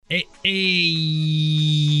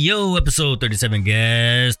Yo, episode 37,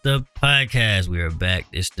 guys. The podcast. We are back.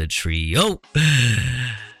 It's the trio.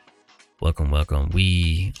 Welcome.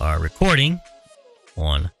 We are recording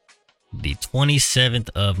on the 27th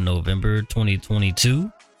of November,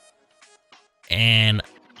 2022. And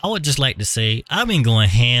I would just like to say, I've been going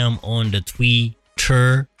ham on the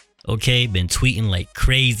Twitter. Okay, been tweeting like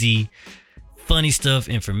crazy. Funny stuff,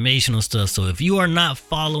 informational stuff. So if you are not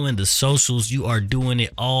following the socials, you are doing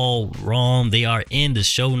it all wrong. They are in the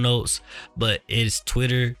show notes, but it's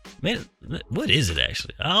Twitter. Man, what is it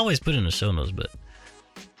actually? I always put it in the show notes, but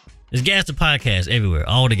it's Gas the Podcast everywhere,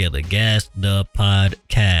 all together. Gas the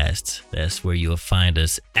Podcast. That's where you'll find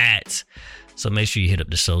us at. So make sure you hit up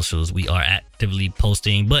the socials. We are actively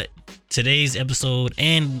posting, but today's episode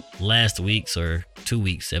and last week's or 2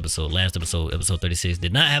 weeks episode, episode 36,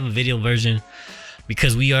 did not have a video version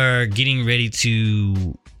because we are getting ready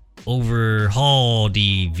to overhaul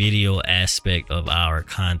the video aspect of our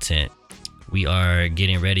content. We are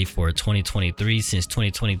getting ready for 2023 since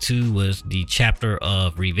 2022 was the chapter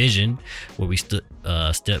of revision where we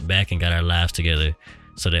stepped back and got our lives together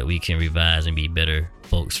so that we can revise and be better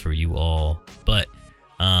folks for you all. But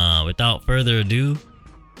without further ado,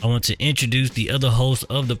 I want to introduce the other host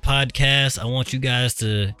of the podcast. I want you guys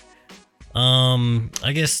to,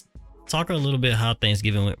 I guess, talk a little bit how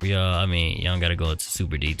Thanksgiving went for y'all. I mean, y'all got to go into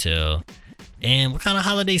super detail. And what kind of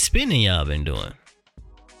holiday spending y'all been doing?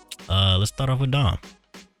 Let's start off with Dom.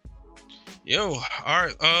 Yo, all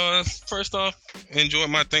right. First off, enjoyed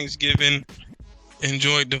my Thanksgiving.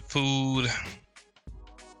 Enjoyed the food.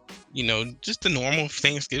 You know, just the normal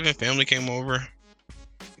Thanksgiving. Family came over.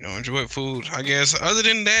 You know, enjoyed food, I guess. Other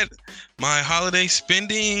than that, my holiday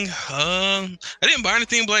spending, I didn't buy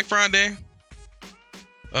anything Black Friday.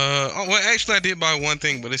 Well, actually, I did buy one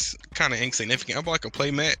thing, but it's kind of insignificant. I bought like a play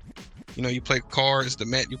mat. You know, you play cards, the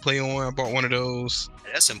mat you play on. I bought one of those.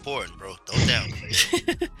 That's important, bro. Don't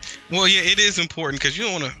downplay. Well, yeah, it is important because you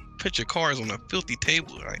don't want to put your cards on a filthy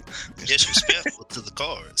table, right? Disrespectful to the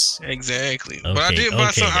cards. Exactly. Okay, But I did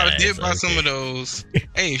buy some. guys, I did buy some of those.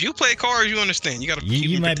 Hey, if you play cards, you understand. You gotta.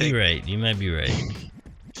 You might be right. You might be right.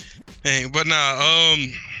 Hey, but nah.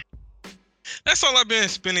 That's all I've been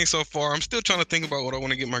spending so far. I'm still trying to think about what I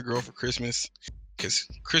want to get my girl for Christmas, because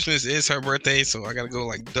Christmas is her birthday, so I gotta go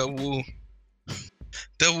like double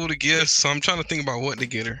the gifts. So I'm trying to think about what to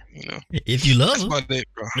get her. You know. If you love That's her. about it,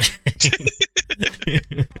 bro.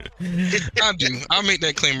 I do. I'll make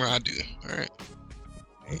that claimer. I do. All right.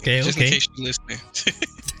 Okay. Just in case she's listening.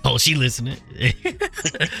 Oh, she listening.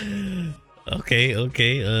 Okay.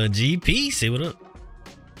 GP, say what up.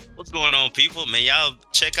 What's going on, people? Man, y'all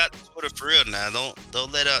check out Twitter for real now.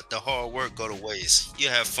 Don't let out the hard work go to waste. You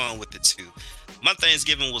have fun with it too. My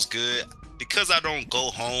Thanksgiving was good because I don't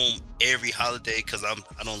go home every holiday because I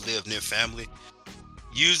don't live near family.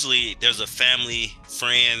 Usually there's a family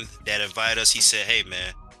friend that invite us. He said, hey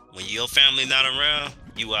man, when your family not around,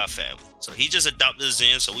 you our family. So he just adopted us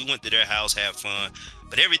in. So we went to their house, had fun.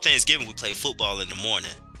 But every Thanksgiving we play football in the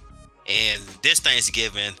morning. And this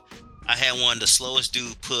Thanksgiving, I had one of the slowest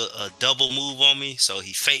dude put a double move on me. So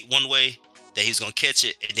he faked one way that he's going to catch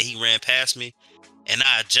it. And then he ran past me. And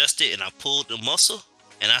I adjusted and I pulled the muscle.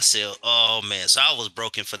 And I said, oh man. So I was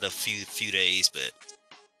broken for the few days. But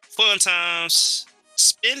fun times.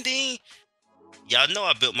 Spending, y'all know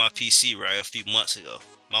I built my PC right a few months ago.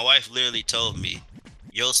 My wife literally told me,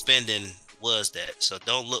 your spending was that. So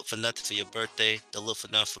don't look for nothing for your birthday. Don't look for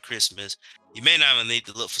nothing for Christmas. You may not even need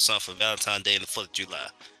to look for something for Valentine's Day and the 4th of July.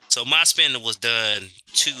 So my spending was done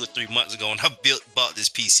 2 or 3 months ago, and I bought this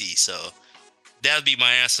PC. So that'll be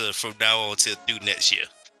my answer from now on till through next year.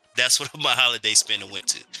 That's what my holiday spending went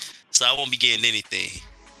to. So I won't be getting anything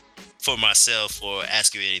for myself or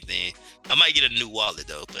asking anything. I might get a new wallet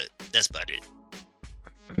though, but that's about it.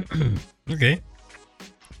 Okay.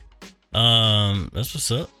 That's what's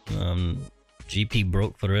up. GP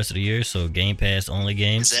broke for the rest of the year, so Game Pass only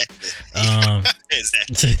games. Exactly.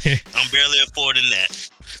 Exactly. I'm barely affording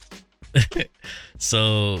that.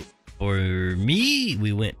 So for me,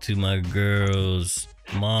 we went to my girl's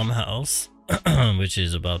mom house, which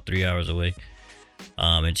is about 3 hours away.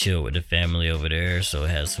 And chill with the family over there. So it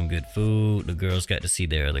has some good food. The girls got to see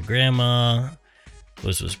their other grandma,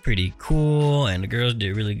 which was pretty cool. And the girls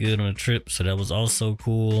did really good on the trip. So that was also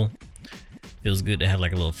cool. Feels good to have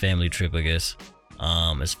like a little family trip, I guess.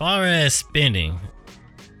 As far as spending,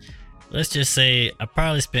 let's just say I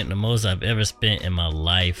probably spent the most I've ever spent in my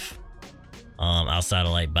life. Outside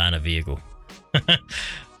of like buying a vehicle.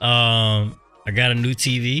 I got a new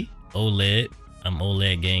TV, OLED. I'm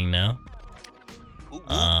OLED gang now.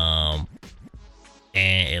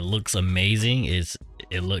 And it looks amazing.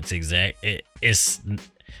 it looks exact. It's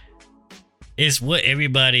what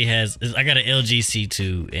everybody has. I got an LG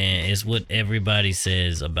C2, and it's what everybody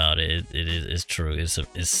says about it. It's true.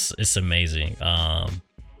 It's amazing. And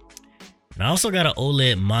I also got an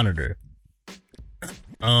OLED monitor.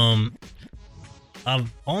 I've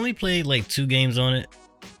only played like 2 games on it,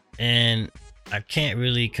 and I can't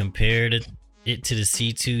really compare it to the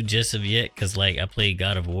C2 just of yet, because like I played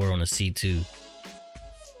God of War on the C2.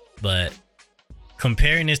 But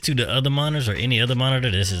comparing this to the other monitors or any other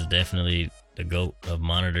monitor, this is definitely the GOAT of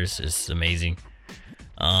monitors. It's amazing.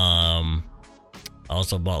 I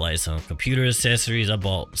also bought like some computer accessories. I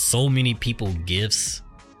bought so many people gifts.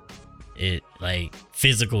 It like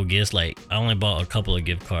physical gifts. Like I only bought a couple of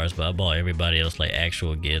gift cards, but I bought everybody else like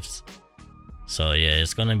actual gifts. So yeah,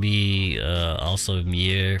 it's gonna be awesome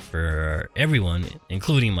year for everyone,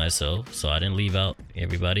 including myself. So I didn't leave out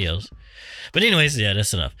everybody else. But anyways, yeah,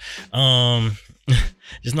 that's enough.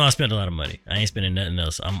 Just know I spent a lot of money. I ain't spending nothing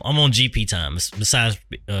else. I'm on GP time besides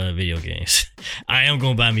video games. I am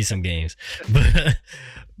gonna buy me some games, but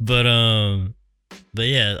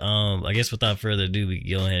yeah. I guess without further ado, we can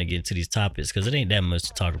go ahead and get into these topics because it ain't that much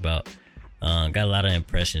to talk about. Got a lot of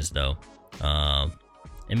impressions though.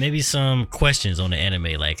 And maybe some questions on the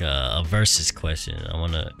anime, like a versus question. I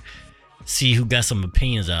want to see who got some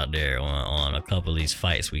opinions out there on a couple of these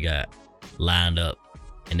fights we got lined up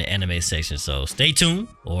in the anime section. So stay tuned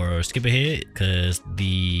or skip ahead because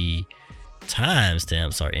the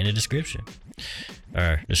timestamps are in the description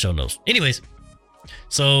or the show notes. Anyways,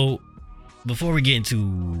 so before we get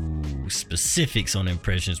into specifics on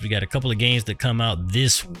impressions, we got a couple of games that come out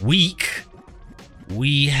this week.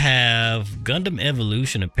 We have Gundam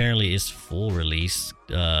Evolution. Apparently it's full release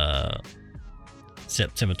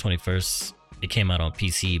September 21st. It came out on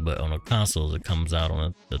PC, but on the consoles it comes out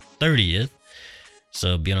on the 30th.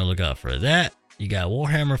 So be on the lookout for that. You got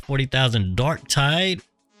Warhammer 40,000 Dark Tide.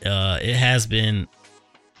 It has been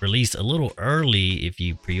released a little early if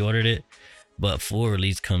you pre-ordered it, but full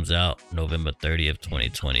release comes out November 30th,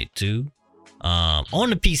 2022. On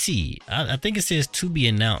the PC, I think it says to be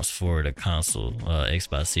announced for the console,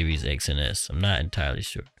 Xbox Series X and S. I'm not entirely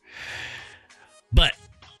sure. But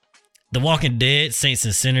The Walking Dead, Saints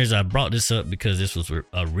and Sinners, I brought this up because this was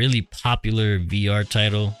a really popular VR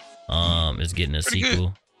title. It's getting a sequel.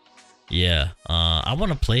 Good. Yeah, I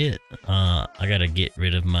want to play it. I gotta get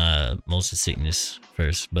rid of my motion sickness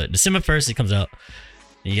first. But December 1st, it comes out.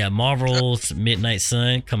 You got Marvel's Midnight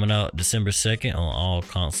Sun coming out December 2nd on all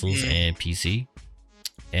consoles and PC.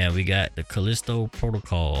 And we got the Callisto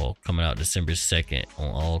Protocol coming out December 2nd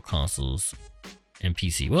on all consoles and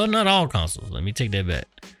PC. Well, not all consoles. Let me take that back.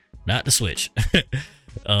 Not the Switch.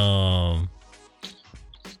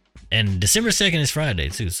 And December 2nd is Friday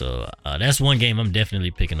too. So that's one game I'm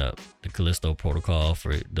definitely picking up. The Callisto Protocol.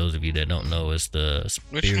 For those of you that don't know, it's the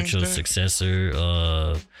spiritual successor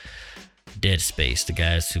of Dead Space. The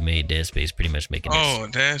guys who made Dead Space pretty much making this. Oh,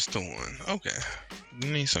 that's the one. Okay.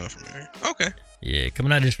 You need something from there. Okay. Yeah,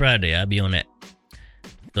 coming out this Friday. I'll be on that.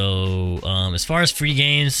 So as far as free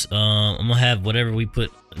games, I'm gonna have whatever we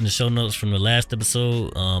put in the show notes from the last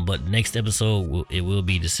episode. But next episode it will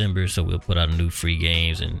be December, so we'll put out new free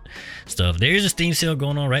games and stuff. There is a Steam sale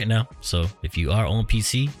going on right now, so if you are on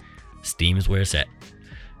PC, Steam is where it's at.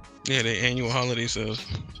 Yeah, the annual holiday sales.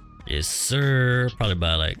 Yes, sir. Probably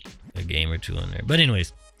buy like a game or two on there. But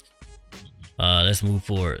anyways, let's move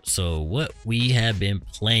forward. So what we have been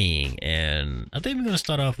playing, and I think we're gonna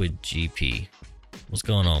start off with GP. What's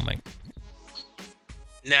going on, Mike?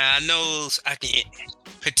 Now I know I can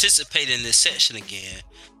participate in this section again,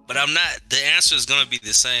 but I'm not. The answer is gonna be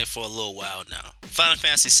the same for a little while now. Final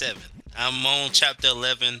Fantasy VII. I'm on chapter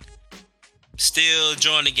 11. Still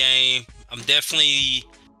enjoying the game. I'm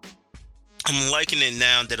liking it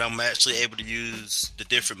now that I'm actually able to use the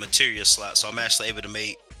different material slots. So I'm actually able to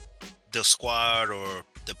make the squad or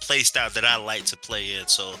the play style that I like to play in.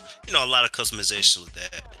 So, a lot of customization with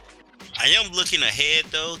that. I am looking ahead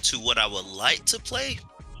though to what I would like to play.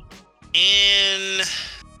 And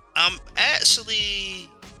I'm actually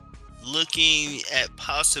looking at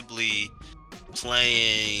possibly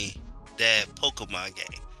playing that Pokemon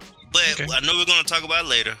game. But okay. I know we're going to talk about it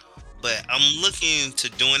later. But I'm looking to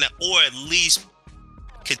doing that, or at least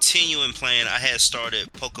continuing playing. I had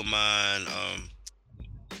started Pokemon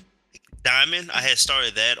Diamond. I had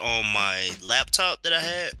started that on my laptop that I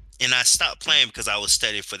had, and I stopped playing because I was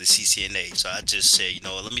studying for the CCNA. So I just said,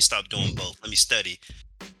 let me stop doing both. Let me study.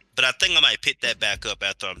 But I think I might pick that back up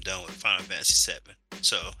after I'm done with Final Fantasy VII.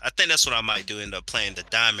 So I think that's what I might do, end up playing the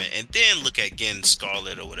Diamond, and then look at getting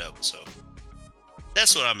Scarlet or whatever. So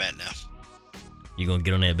that's what I'm at now. You gonna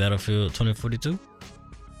get on that Battlefield 2042?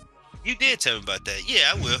 You did tell me about that.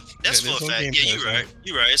 Yeah, I will. That's Yeah, for a that's on fact. Game Yeah, Pass, you're man. right.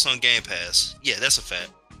 You're right. It's on Game Pass. Yeah, that's a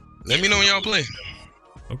fact. Let me know when y'all play.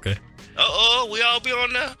 Okay. Oh, we all be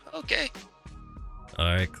on there. Okay. All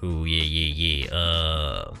right. Cool.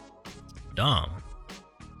 Yeah. Dom.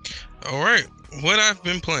 All right, what I've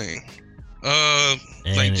been playing. And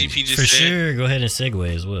Like GP just for said. sure, go ahead and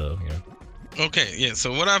segue as well. Yeah. Okay, yeah.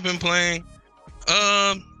 So what I've been playing,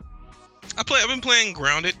 I've been playing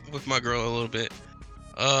Grounded with my girl a little bit.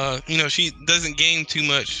 She doesn't game too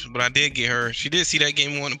much, but I did get her. She did see that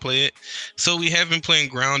game and want to play it, so we have been playing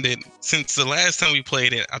Grounded since the last time we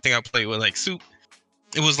played it. I think I played with like Soup.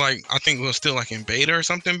 It was like I think it was still like in beta or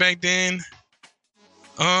something back then.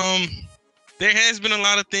 There has been a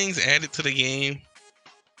lot of things added to the game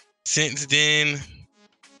since then.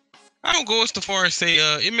 I don't go as far as say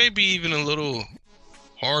it may be even a little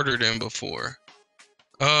harder than before.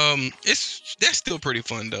 That's still pretty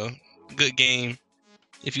fun though. Good game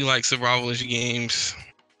if you like survivalist games.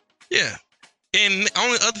 Yeah. And the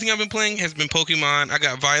only other thing I've been playing has been Pokemon. I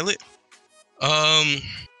got Violet.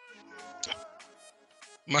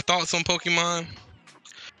 My thoughts on Pokemon.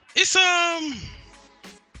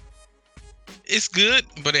 It's good,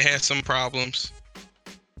 but it has some problems.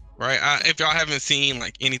 Right? If y'all haven't seen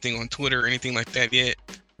like anything on Twitter or anything like that yet,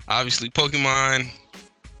 obviously Pokemon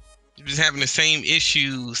is having the same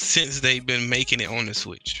issue since they've been making it on the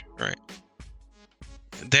Switch, right?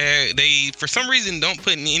 They for some reason don't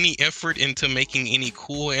put any effort into making any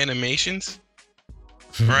cool animations,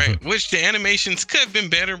 right? Which the animations could have been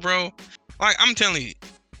better, bro. Like I'm telling you,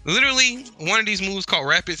 literally one of these moves called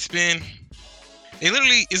Rapid Spin.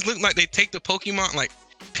 It's looking like they take the Pokemon, like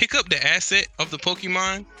pick up the asset of the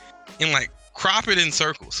Pokemon and like crop it in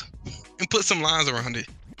circles and put some lines around it.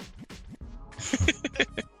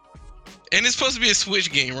 And it's supposed to be a Switch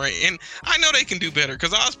game, right? And I know they can do better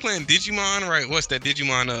because I was playing Digimon, right? What's that?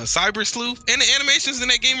 Digimon Cyber Sleuth, and the animations in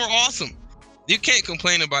that game are awesome. You can't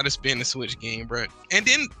complain about it being a Switch game, bro. And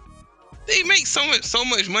then they make so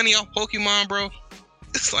much money off Pokemon, bro.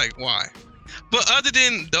 It's like, why? But other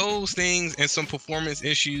than those things and some performance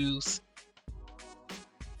issues,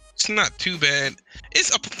 it's not too bad.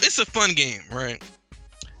 It's a fun game, right?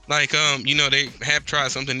 Like they have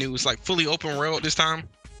tried something new. It's like fully open world this time.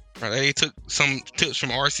 Right? They took some tips from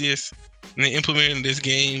Arceus and they implemented in this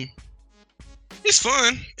game. It's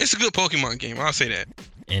fun. It's a good Pokemon game. I'll say that.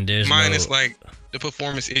 And there's minus like the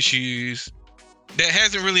performance issues that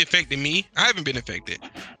hasn't really affected me. I haven't been affected.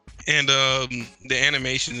 And the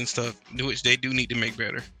animations and stuff, which they do need to make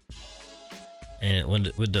better. And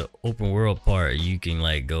with the open world part, you can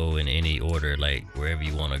like go in any order, like wherever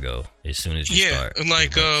you want to go as soon as you start. Yeah,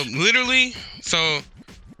 like literally. So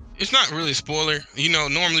it's not really a spoiler.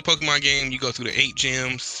 Normally Pokemon game, you go through the 8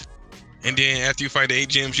 gyms, and then after you fight the 8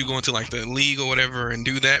 gyms, you go into like the league or whatever and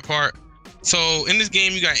do that part. So in this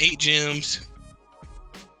game, you got 8 gyms,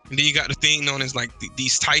 and then you got the thing known as like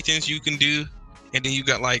these Titans you can do. And then you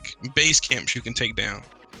got like base camps you can take down,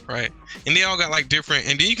 right? And they all got like different,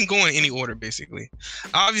 and then you can go in any order basically.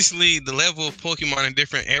 Obviously, the level of Pokemon in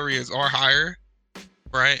different areas are higher,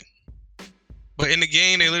 right? But in the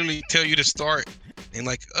game, they literally tell you to start and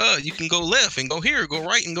like, you can go left and go here, go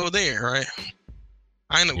right and go there, right?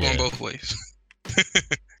 I ended up going both ways.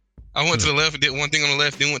 I went to the left, did one thing on the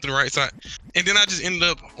left, then went to the right side, and then I just ended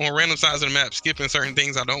up on random sides of the map, skipping certain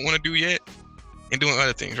things I don't want to do yet, and doing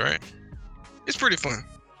other things, right? It's pretty fun.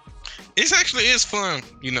 It's actually fun,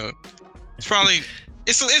 It's probably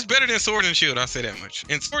it's better than Sword and Shield, I'll say that much.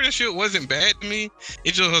 And Sword and Shield wasn't bad to me.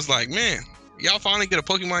 It just was like, man, y'all finally get a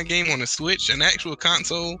Pokemon game on the Switch, an actual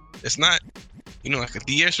console. It's not, like a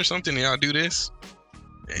DS or something, and y'all do this.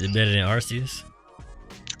 Is it better than Arceus?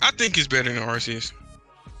 I think it's better than Arceus.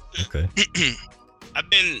 Okay.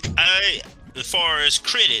 As far as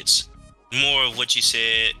critics, more of what you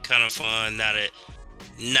said, kind of fun, not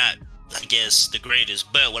I guess the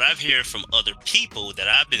greatest, but what I've heard from other people that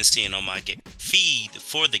I've been seeing on my feed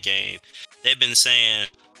for the game, they've been saying,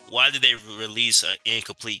 why did they release an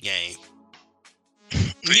incomplete game?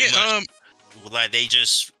 Like they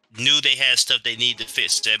just knew they had stuff they needed to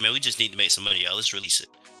fix. Said, man, we just need to make some money, y'all. Let's release it.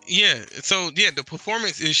 Yeah. So yeah, the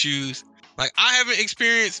performance issues, like I haven't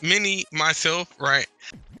experienced many myself, right?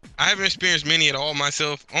 I haven't experienced many at all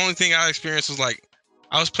myself. Only thing I experienced was like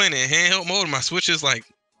I was playing in handheld mode and my Switch is like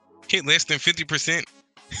hit less than 50%.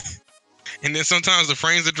 And then sometimes the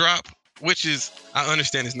frames will drop, which is, I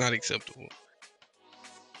understand, is not acceptable.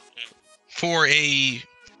 For a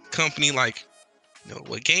company like,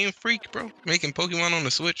 Game Freak, bro, making Pokemon on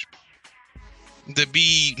the Switch, to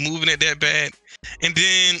be moving it that bad. And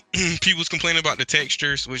then people's complaining about the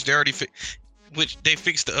textures, which they already which they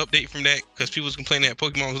fixed the update from that because people was complaining that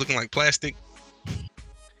Pokemon was looking like plastic.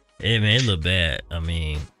 Yeah, man, it look bad. I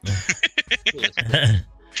mean, it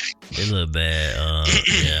look bad.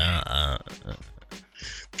 Yeah.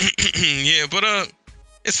 Yeah, but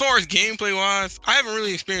as far as gameplay wise, I haven't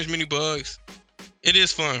really experienced many bugs. It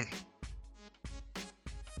is fun.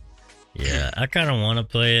 Yeah, I kind of want to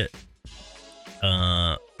play it.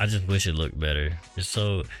 I just wish it looked better. It's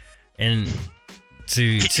so, and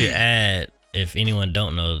to add, if anyone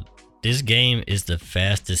don't know, this game is the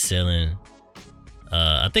fastest selling.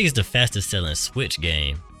 I think it's the fastest selling Switch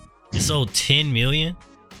game. It sold 10 million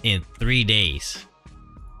in 3 days.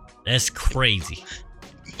 That's crazy.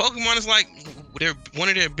 Pokemon is like one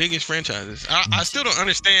of their biggest franchises. I still don't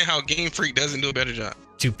understand how Game Freak doesn't do a better job.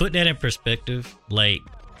 To put that in perspective, like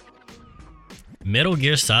Metal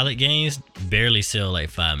Gear Solid games barely sell like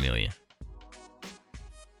 5 million.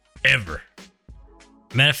 Ever.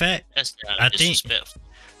 Matter of fact, I think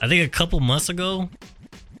a couple months ago,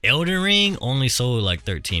 Elden Ring only sold like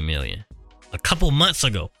 13 million. A couple months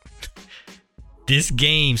ago. This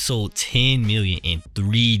game sold 10 million in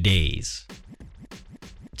 3 days.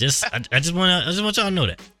 I just want y'all to know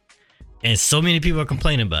that. And so many people are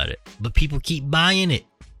complaining about it, but people keep buying it.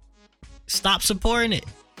 Stop supporting it.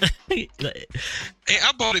 Hey,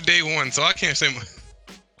 I bought it day one, so I can't say much.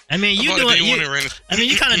 I mean, you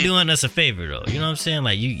kind of doing us a favor though. You know what I'm saying?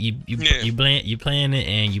 Like you playing it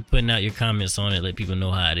and you putting out your comments on it, let people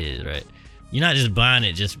know how it is, right? You're not just buying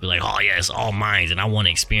it just to be like, oh yeah, it's all mine and I want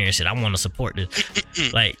to experience it. I want to support this.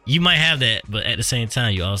 Like you might have that, but at the same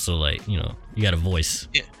time, you also like, you know, you got a voice.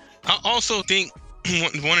 Yeah. I also think some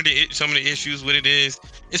of the issues with it is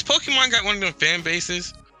Pokemon got one of them fan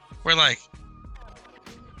bases where like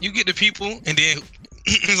you get the people and then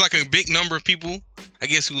it's like a big number of people, I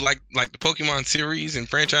guess, who like the Pokemon series and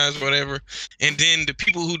franchise or whatever. And then the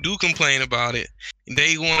people who do complain about it,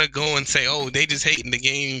 they want to go and say, oh, they just hating the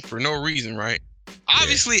game for no reason, right? Yeah.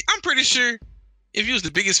 Obviously, I'm pretty sure if you was the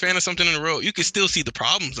biggest fan of something in the world, you could still see the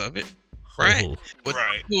problems of it, right? Oh. But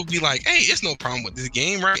people will be like, hey, it's no problem with this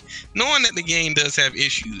game, right? Knowing that the game does have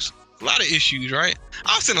issues, a lot of issues, right?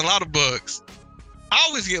 I've seen a lot of bugs. I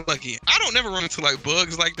always get lucky. I don't never run into like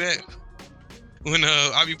bugs like that. When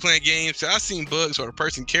I be playing games, so I seen bugs where the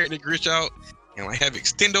person character glitch out and like have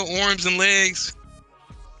extendo arms and legs.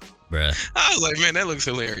 Bruh. I was like, man, that looks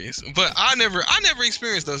hilarious. But I never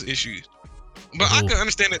experienced those issues. But I can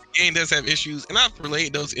understand that the game does have issues, and I've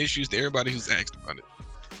relayed those issues to everybody who's asked about it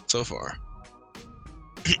so far.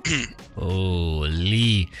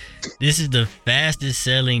 Holy. This is the fastest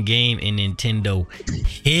selling game in Nintendo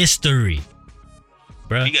history.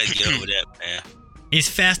 Bruh. You gotta get over that, man. It's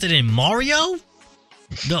faster than Mario?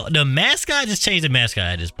 The mascot, just changed the mascot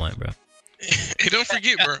at this point, bro. Hey, don't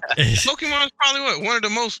forget, bro. Pokemon is probably one of the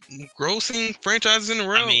most grossing franchises in the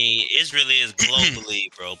world. I mean, it really is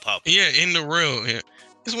globally, bro. Popular. Yeah, in the world. Yeah,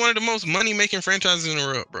 it's one of the most money-making franchises in the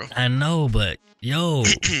world, bro. I know, but yo,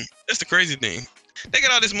 that's the crazy thing. They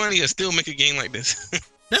got all this money and still make a game like this.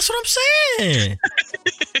 That's what I'm saying.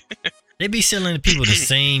 They be selling people the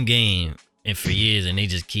same game and for years, and they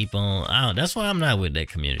just keep on. That's why I'm not with that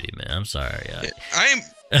community, man. I'm sorry. I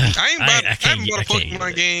haven't bought a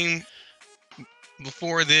Pokemon game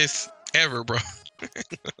before this ever, bro.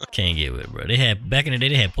 Can't get with it, bro. They had back in the day.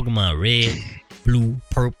 They had Pokemon Red, Blue,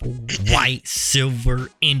 Purple, White, Silver,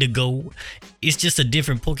 Indigo. It's just a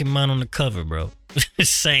different Pokemon on the cover, bro.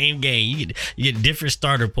 Same game. You get different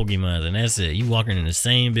starter Pokemon, and that's it. You walking in the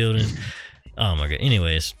same building. Oh my god.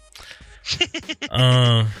 Anyways,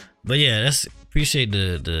 but yeah, appreciate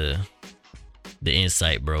the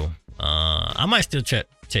insight, bro. I might still check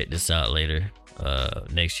this out later,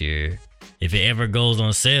 next year. If it ever goes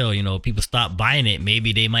on sale, you know, people stop buying it,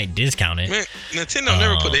 maybe they might discount it. Man, Nintendo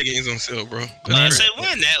never put their games on sale, bro. I said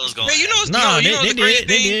when that was going. Man, they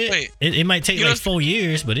did. It might take like 4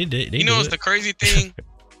 years, but it did. You know what's the crazy thing?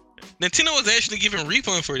 Nintendo was actually giving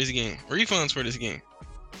refunds for this game.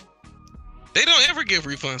 They don't ever give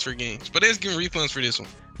refunds for games, but they're giving refunds for this one.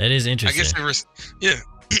 That is interesting. I guess yeah.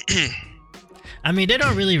 I mean, they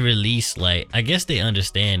don't really release, like, I guess they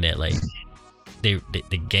understand that, like, the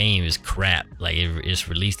game is crap. Like, it's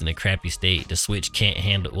released in a crappy state. The Switch can't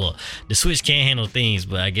handle things,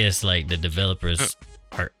 but I guess, like, the developers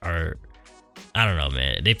are I don't know,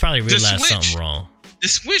 man. They probably realized something wrong. The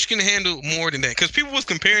Switch can handle more than that, because people was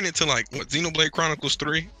comparing it to, like, Xenoblade Chronicles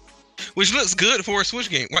 3, which looks good for a Switch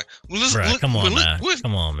game. Like, come on, man.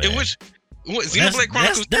 Xenoblade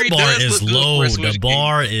Chronicles 3 that bar does is look low. Good for a Switch the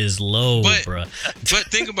bar game. is low, bro. But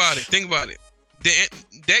think about it.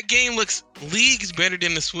 That game looks leagues better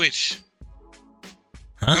than the Switch.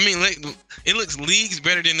 Huh? I mean, like, it looks leagues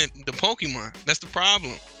better than the Pokemon. That's the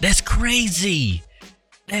problem. That's crazy.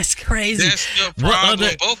 That's crazy. That's the What problem.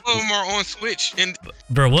 other- Both of them are on Switch, and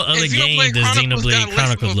Bro, what other game does Xenoblade got less of a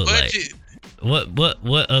Chronicles look like? budget.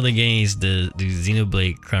 What other games do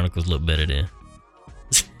Xenoblade Chronicles look better than?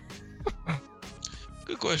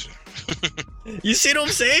 Good question. You see what I'm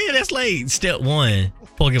saying? That's like step 1,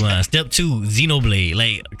 Pokemon. Step 2, Xenoblade.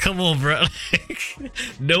 Like, come on, bro.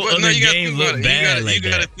 No But other you gotta games think about look it. bad like you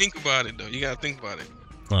gotta that. think about it, though. You gotta think about it.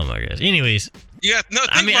 Oh my gosh. Anyways, You got no.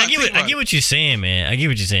 I mean, I get what you're saying, man. I get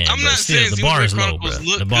what you're saying. I'm but not still, saying the bar is Xenoblade low, bro. Chronicles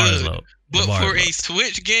look The bar is good, low. But The bar for is a low.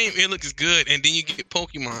 Switch game, it looks good, and then you get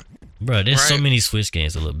Pokemon. Bro, there's so right. many Switch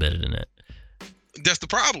games that look better than that. That's the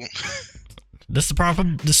problem. That's the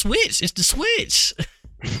problem. The Switch. It's the Switch. The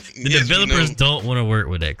Yes, we developers know. don't want to work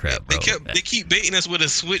with that crap, bro. They keep baiting us with a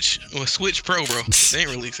Switch Pro, bro. They ain't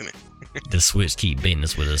releasing it. The Switch keep baiting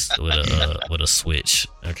us with a Switch.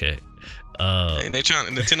 Okay. And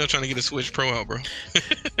Nintendo trying to get a Switch Pro out, bro.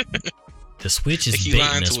 The Switch is They keep baiting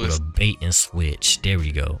lying us to with us. a bait and switch. There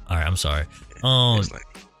we go. All right, I'm sorry. It's like,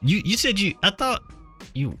 You said I thought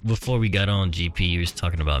you before we got on GP, you was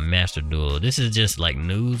talking about Master Duel. This is just like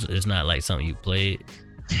news. It's not like something you played.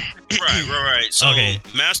 Right. So Okay.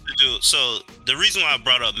 Master Duel. So the reason why I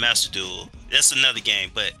brought up Master Duel, that's another game.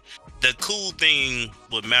 But the cool thing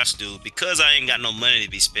with Master Duel, because I ain't got no money to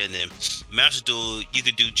be spending, Master Duel, you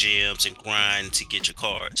could do gyms and grind to get your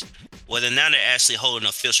cards. Well, then now they're actually holding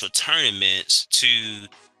official tournaments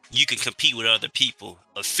you can compete with other people.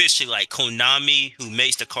 Officially, like Konami, who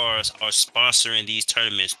makes the cards, are sponsoring these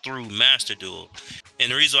tournaments through Master Duel.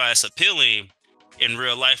 And the reason why it's appealing in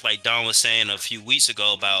real life, like Don was saying a few weeks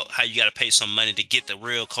ago about how you got to pay some money to get the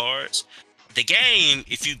real cards. The game,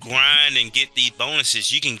 if you grind and get these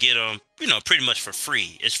bonuses, you can get them, pretty much for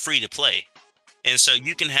free. It's free to play. And so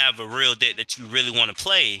you can have a real deck that you really want to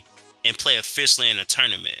play and play officially in a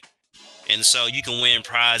tournament. And so you can win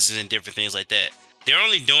prizes and different things like that. They're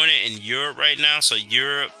only doing it in Europe right now. So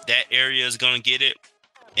Europe, that area is going to get it.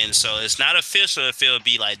 And so it's not official if it'll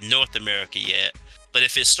be like North America yet. But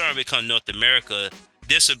if it's starting to become North America,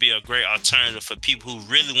 this would be a great alternative for people who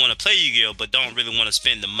really want to play Yu-Gi-Oh! But don't really want to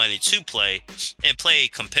spend the money to play and play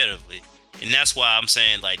competitively. And that's why I'm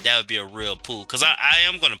saying like that would be a real pool. Because I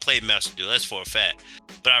am going to play Master Duel, that's for a fact.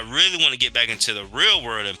 But I really want to get back into the real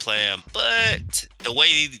world and play them. But the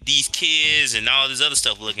way these kids and all this other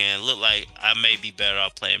stuff look like I may be better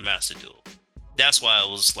off playing Master Duel. That's why it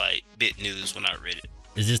was like big news when I read it.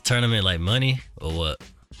 Is this tournament like money or what?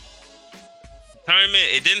 Tournament,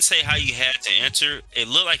 it didn't say how you had to enter. It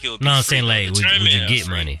looked like it would be No, I'm free, saying but like the would tournament you is get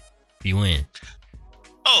free. money if you win?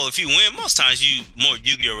 Oh, if you win, most times you more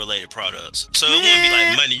Yu-Gi-Oh related products. So it wouldn't be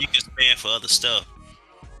like money you can spend for other stuff.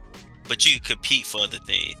 But you can compete for other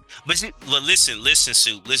things. But listen,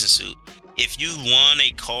 Soup. If you won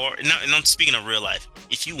a card, and I'm speaking of real life,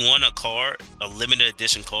 if you won a card, a limited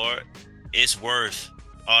edition card, it's worth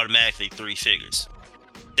automatically 3 figures.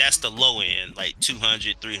 That's the low end, like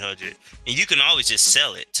 200, 300. And you can always just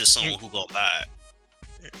sell it to someone who gonna buy it.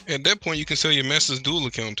 at that point, you can sell your Master's Duel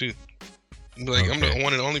account too. Like, I'm Okay. the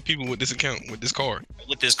one and only people with this account, with this card.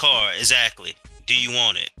 With this card, exactly. Do you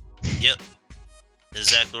want it? Yep.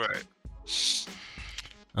 Exactly right.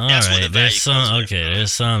 All That's where right, the value there's some comes from.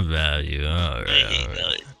 there's some value. All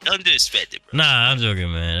right. Don't disrespect it, bro. Nah, I'm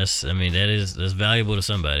joking, man. That's valuable to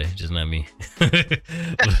somebody, just not me.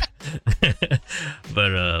 but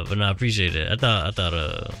no, I appreciate it. I thought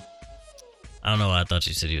I don't know why I thought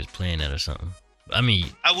you said he was playing that or something. I mean,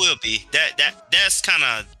 I will be. That's kind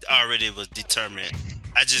of already was determined.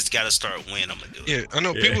 I just got to start when I'm gonna do it. Yeah, I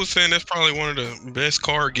know Yeah. people saying that's probably one of the best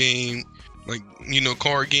card game, like,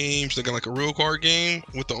 card games. They got like a real card game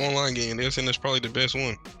with the online game. They're saying that's probably the best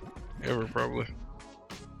one ever, probably.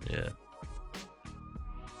 yeah.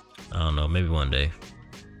 I don't know, maybe one day.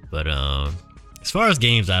 But as far as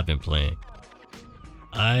games I've been playing,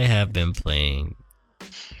 I have been playing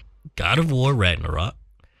God of War Ragnarok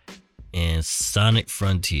and Sonic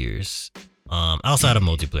Frontiers, outside of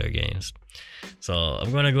multiplayer games. So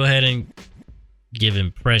I'm gonna go ahead and give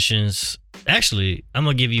impressions. Actually, I'm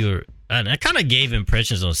gonna give you I kind of gave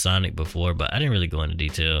impressions on Sonic before, but I didn't really go into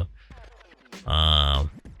detail. So I'm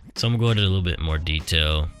gonna go into a little bit more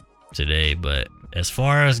detail today. But as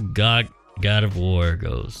far as God of War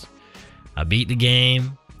goes, I beat the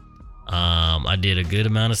game. I did a good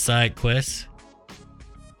amount of side quests.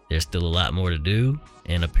 There's still a lot more to do,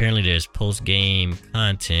 and apparently there's post-game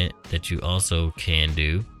content that you also can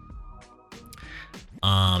do.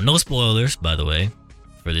 No spoilers, by the way,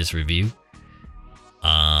 for this review.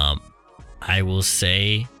 I will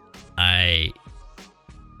say I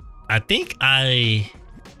think I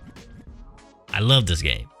I love this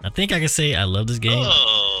game. I think I can say I love this game.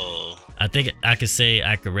 Oh. I think I could say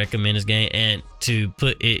I could recommend this game. And to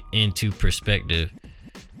put it into perspective,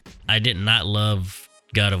 I did not love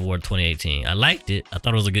God of War 2018. I liked it. I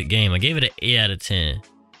thought it was a good game. I gave it an 8 out of 10.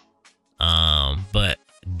 But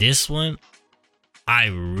this one, I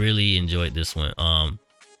really enjoyed this one.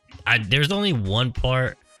 There's only one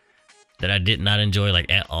part that I did not enjoy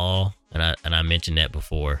like at all, and I mentioned that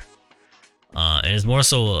before. And it's more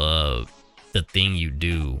so the thing you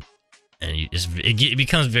do, and it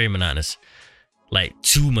becomes very monotonous, like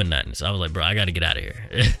too monotonous. I was like, bro, I got to get out of here.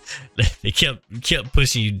 They kept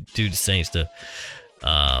pushing you to do the same stuff.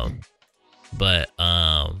 But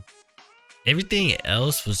everything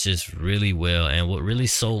else was just really well, and what really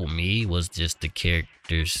sold me was just the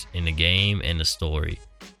characters in the game and the story.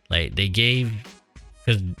 Like they gave,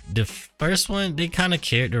 because the first one they kind of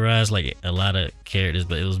characterized like a lot of characters,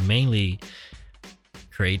 but it was mainly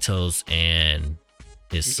Kratos and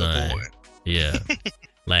his son. Yeah.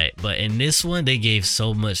 Like, but in this one they gave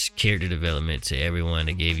so much character development to everyone.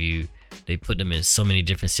 They put them in so many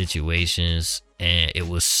different situations, and it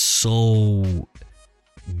was so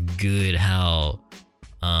good how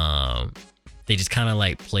they just kind of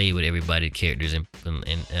like played with everybody's characters and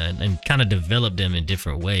kind of developed them in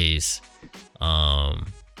different ways. So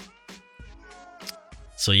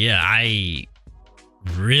yeah, I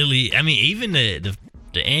mean, even the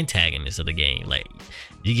antagonist of the game, like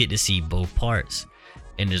you get to see both parts,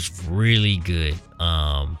 and it's really good.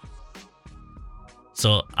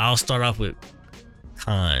 So I'll start off with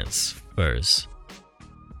cons first.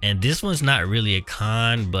 And this one's not really a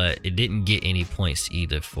con, but it didn't get any points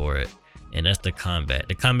either for it. And that's the combat.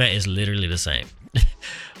 The combat is literally the same.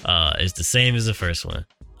 It's the same as the first one.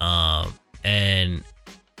 And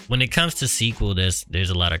when it comes to sequel, there's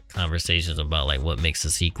a lot of conversations about like what makes a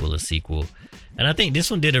sequel. And I think this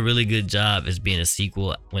one did a really good job as being a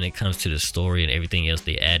sequel when it comes to the story and everything else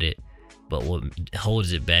they added. But what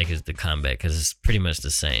holds it back is the combat, because it's pretty much the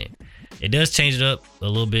same. It does change it up a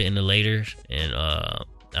little bit in the later, and I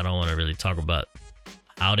don't want to really talk about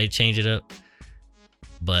how they change it up,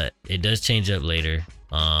 but it does change up later.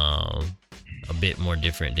 A bit more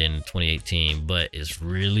different than 2018, but it's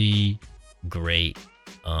really great.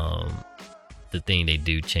 The thing they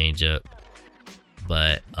do change up,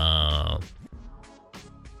 but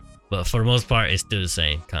for the most part, it's still the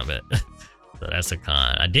same combat. So that's a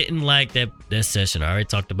con. I didn't like that session. I already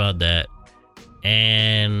talked about that.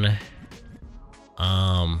 And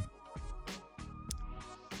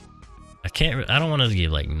I don't want to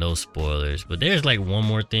give like no spoilers, but there's like one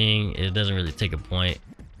more thing. It doesn't really take a point.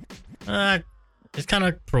 It's kind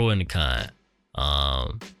of pro and con.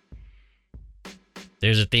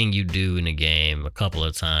 There's a thing you do in the game a couple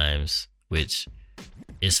of times, which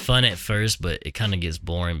is fun at first, but it kind of gets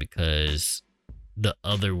boring because the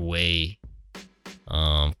other way,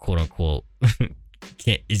 quote unquote,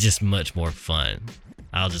 it's just much more fun.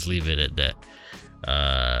 I'll just leave it at that.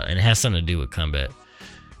 And it has something to do with combat.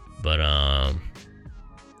 But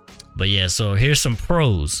yeah, so here's some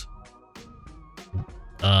pros.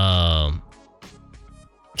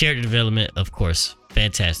 Character development, of course,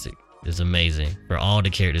 fantastic. It's amazing for all the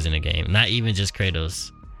characters in the game, not even just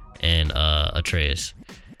Kratos and Atreus.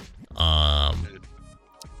 The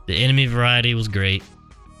enemy variety was great.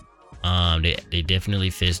 They definitely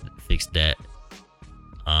fixed that.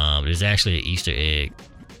 There's actually an Easter egg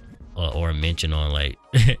or a mention on like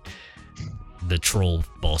the troll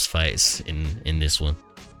boss fights in this one.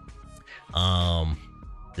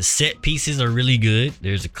 The set pieces are really good.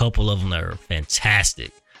 There's a couple of them that are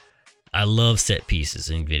fantastic. I love set pieces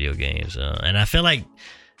in video games, and I feel like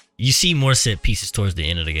you see more set pieces towards the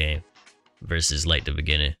end of the game versus like the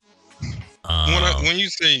beginning. When you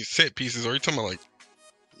say set pieces, are you talking about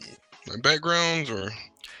like backgrounds or?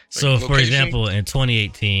 So, like for example, in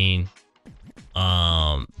 2018,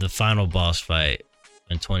 the final boss fight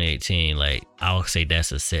in 2018, like I'll say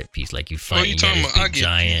that's a set piece. Like you fight, you talking about? I get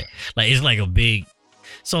giant, like it's like a big.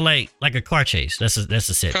 So like a car chase. That's a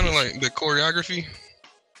set. Kind of piece. like the choreography.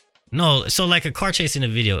 No, so like a car chase in a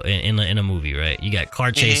video in a movie, right? You got car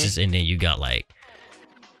chases, and then you got like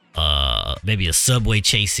maybe a subway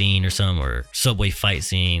chase scene or something, or subway fight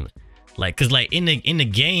scene. Like, cause like in the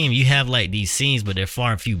game you have like these scenes, but they're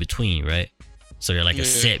far and few between, right? So they're like a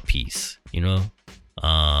set piece, you know?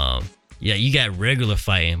 Yeah, you got regular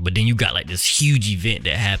fighting, but then you got like this huge event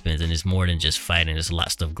that happens, and it's more than just fighting. There's a lot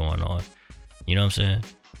of stuff going on. You know what I'm saying?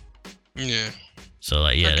 Yeah. So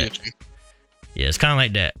like, yeah, it's kind of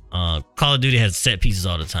like that. Call of Duty has set pieces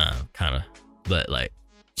all the time, kind of, but like,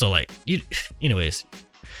 so like, anyways,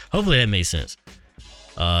 hopefully that made sense.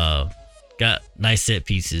 Got nice set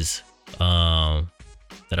pieces.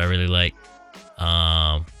 that I really like.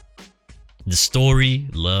 The story,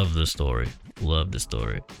 love the story.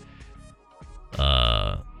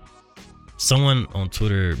 Someone on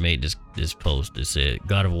Twitter made this post that said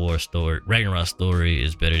God of War story, Ragnarok story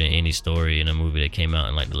is better than any story in a movie that came out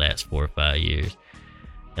in like the last 4 or 5 years.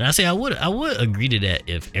 And I say I would agree to that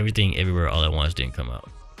if Everything Everywhere All at Once didn't come out,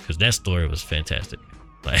 because that story was fantastic.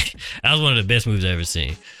 Like, that was one of the best movies I've ever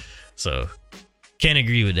seen. So can't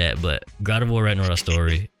agree with that, but God of War Ragnarok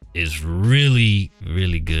story is really,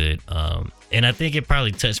 really good. And I think it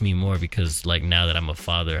probably touched me more because, like, now that I'm a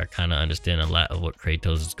father, I kind of understand a lot of what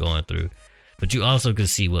Kratos is going through. But you also can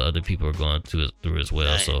see what other people are going through as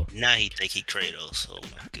well. So now he think he Kratos. Oh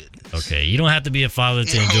my goodness. Okay, you don't have to be a father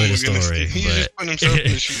to enjoy the story. He but just put himself in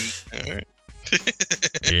the shoes. All right.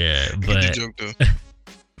 Yeah, Good but joke, though.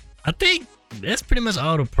 I think that's pretty much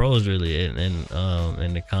all the pros really, and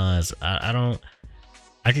the cons. I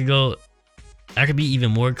could be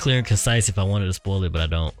even more clear and concise if I wanted to spoil it, but I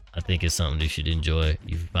don't. I think it's something you should enjoy.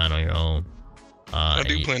 You can find on your own. I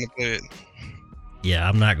do plan to play it. Yeah,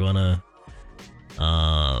 I'm not gonna.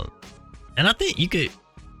 And I think you could.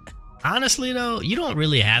 Honestly, though, you don't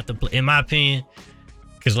really have to play, in my opinion,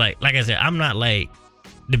 because like I said, I'm not like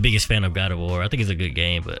the biggest fan of God of War. I think it's a good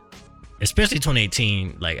game, but especially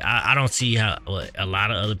 2018, like I don't see how a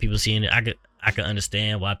lot of other people seeing it. I could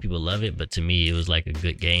understand why people love it, but to me, it was like a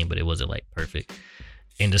good game, but it wasn't like perfect.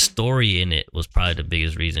 And the story in it was probably the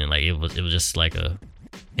biggest reason. Like it was just like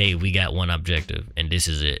hey, we got one objective and this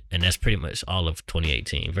is it, and that's pretty much all of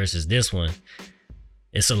 2018. Versus this one,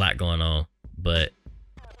 it's a lot going on, but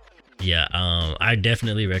yeah, I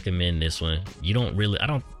definitely recommend this one.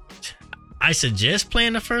 I suggest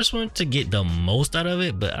playing the first one to get the most out of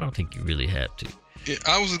it, but I don't think you really have to. Yeah,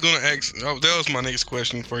 I was gonna ask. That was my next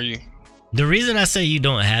question for you. The reason I say you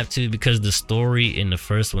don't have to, because the story in the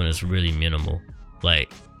first one is really minimal.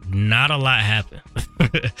 Like, not a lot happened.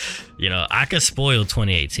 You know, I could spoil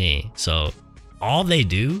 2018. So all they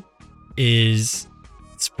do is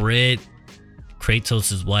spread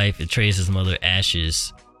Kratos' wife, Atreus' mother,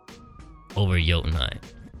 ashes over Jotunheim.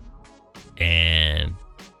 And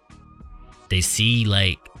they see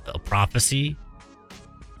like a prophecy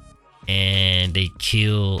and they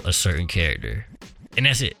kill a certain character. And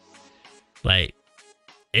that's it. Like,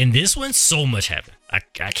 in this one, so much happened. I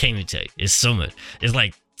can't even tell you. It's so much. It's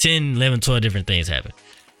like 10, 11, 12 different things happen.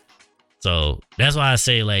 So that's why I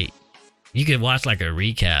say, like, you could watch like a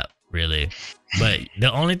recap, really. But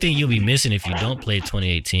the only thing you'll be missing if you don't play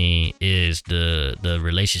 2018 is the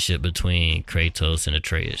relationship between Kratos and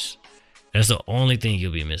Atreus. That's the only thing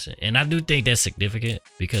you'll be missing. And I do think that's significant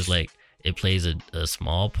because, like, it plays a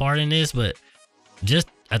small part in this, but just,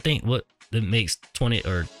 I think what that makes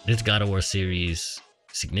this God of War series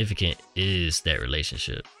significant is that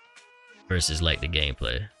relationship versus like the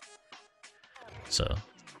gameplay. So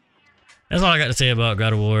that's all I got to say about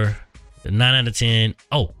God of War. 9 out of 10.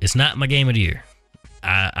 Oh, it's not my game of the year.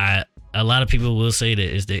 A lot of people will say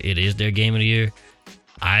that it is their game of the year.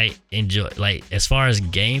 I enjoy, like, as far as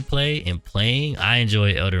gameplay and playing, I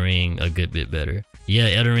enjoy Elden Ring a good bit better. Yeah,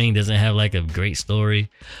 Elden Ring doesn't have like a great story,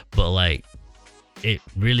 but like it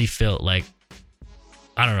really felt like,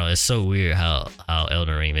 I don't know, it's so weird how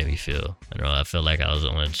Elden Ring made me feel. I don't know, I felt like I was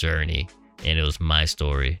on a journey and it was my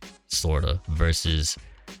story, sort of, versus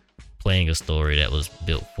playing a story that was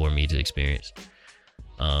built for me to experience.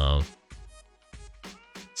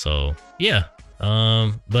 So yeah.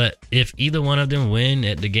 But if either one of them win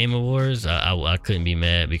at the Game Awards, I couldn't be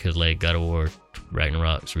mad because like God of War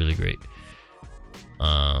Ragnarok's really great.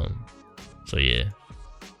 So yeah.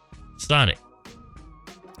 Sonic.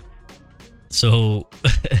 So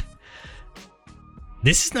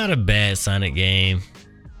this is not a bad Sonic game.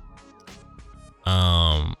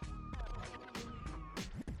 I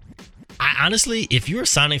honestly, if you're a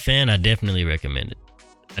Sonic fan, I definitely recommend it.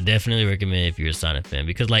 I definitely recommend it if you're a Sonic fan,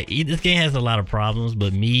 because like this game has a lot of problems,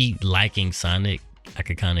 but me liking Sonic, I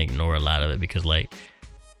could kind of ignore a lot of it because like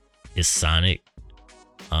it's Sonic.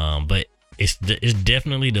 But it's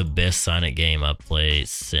definitely the best Sonic game I've played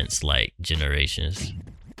since like Generations.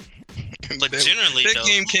 But generally, that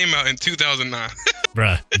game came out in 2009.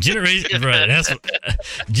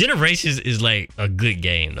 Generations is like a good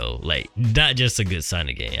game though. Like, not just a good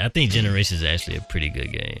Sonic game. I think Generations is actually a pretty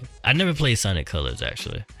good game. I never played Sonic Colors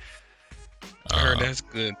actually. I heard that's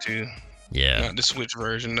good too. Yeah. Not the Switch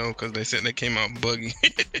version though, because they said they came out buggy.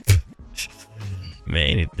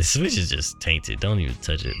 Man, the Switch is just tainted. Don't even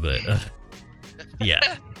touch it. But yeah,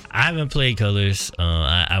 I haven't played Colors.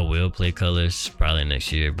 I will play Colors probably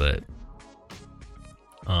next year, but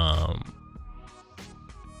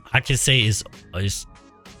I can say it's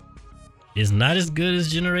is not as good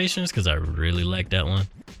as Generations because I really like that one.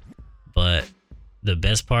 But the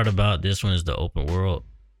best part about this one is the open world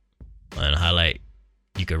and how like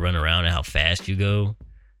you can run around and how fast you go.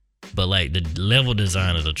 But like the level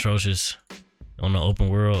design is atrocious on the open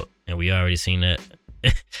world, and we already seen that.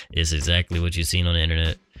 It's exactly what you've seen on the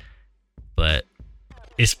internet. But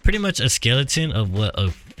it's pretty much a skeleton of what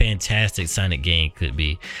a fantastic Sonic game could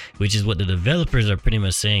be, which is what the developers are pretty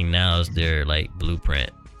much saying now is their like blueprint,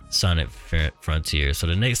 Sonic Frontier. So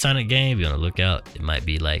the next Sonic game, be on the lookout. It might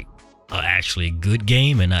be like actually a good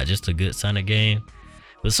game and not just a good Sonic game.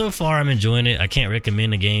 But so far, I'm enjoying it. I can't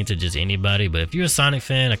recommend the game to just anybody, but if you're a Sonic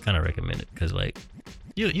fan, I kind of recommend it because like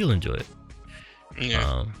you'll enjoy it.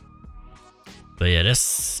 Yeah. But yeah,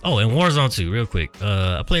 that's and Warzone 2, real quick.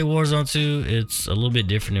 I played Warzone 2. It's a little bit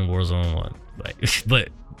different than Warzone 1. Like, but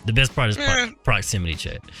the best part is proximity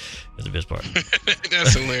chat. That's the best part.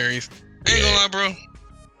 That's hilarious. I ain't gonna lie, bro.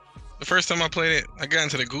 The first time I played it, I got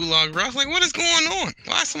into the gulag, bro. I was like, what is going on?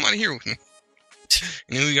 Why is somebody here with me?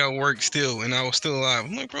 And then we got work still, and I was still alive.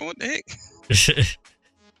 I'm like, bro, what the heck?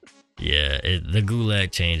 Yeah, the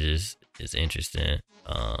gulag changes. It's interesting.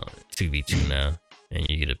 2v2 now, and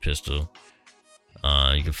you get a pistol.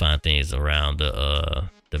 You can find things around the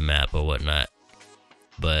map or whatnot.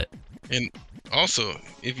 And also,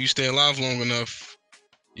 if you stay alive long enough,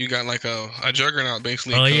 you got like a juggernaut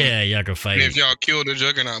basically. Oh yeah, y'all can fight. And if y'all kill the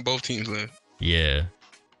juggernaut, both teams live. Yeah,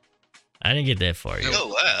 I didn't get that far yet. Oh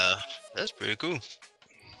wow, that's pretty cool.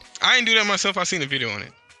 I didn't do that myself. I seen a video on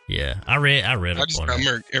it. Yeah, I read. I just got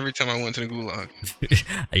murked every time I went to the gulag.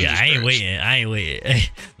 Yeah, I ain't waiting.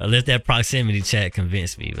 Unless that proximity chat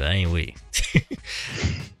convinced me, but I ain't waiting.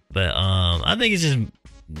 But I think it's just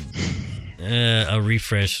a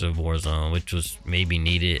refresh of Warzone, which was maybe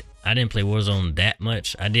needed. I didn't play Warzone that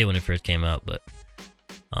much. I did when it first came out, but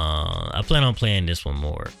I plan on playing this one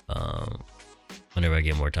more whenever I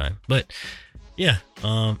get more time. But yeah,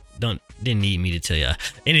 didn't need me to tell y'all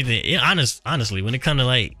anything. Yeah, honestly, when it comes to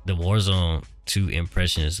like the Warzone 2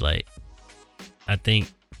 impressions, like I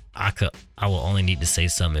think I will only need to say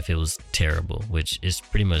something if it was terrible, which is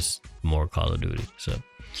pretty much more Call of Duty. So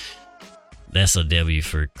that's a W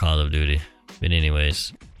for Call of Duty. But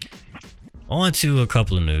anyways, on to a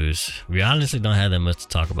couple of news. We honestly don't have that much to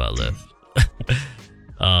talk about left.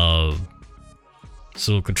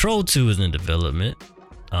 So Control 2 is in development.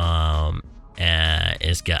 And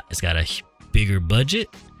it's got a bigger budget.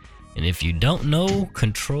 And if you don't know,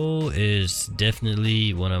 Control is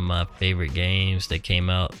definitely one of my favorite games that came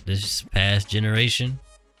out this past generation.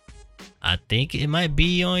 I think it might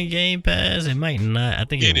be on Game Pass. It might not. I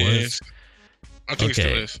think it was. Is. I think it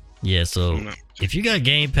still is. Yeah, so if you got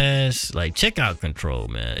Game Pass, like check out Control,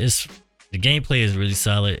 man. The gameplay is really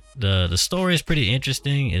solid. The story is pretty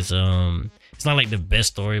interesting. It's not like the best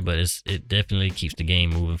story, but it definitely keeps the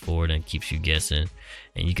game moving forward and keeps you guessing,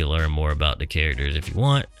 and you can learn more about the characters if you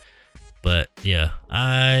want. But yeah,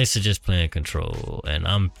 I suggest playing Control, and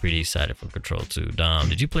I'm pretty excited for Control 2. Dom,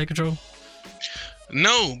 did you play Control?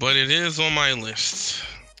 No, but it is on my list.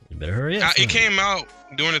 You better hurry up. It came out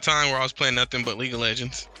during the time where I was playing nothing but League of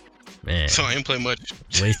Legends. Man, so I didn't play much.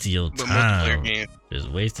 Wasting your time. Just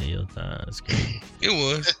wasting your time. It's crazy. It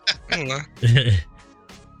was. I don't lie.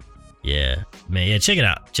 Yeah, man. Yeah, check it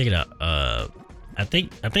out. I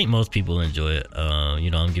think most people enjoy it.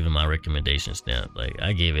 I'm giving my recommendation stamp. Like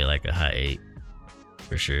I gave it like a high 8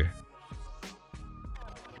 for sure.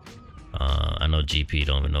 I know GP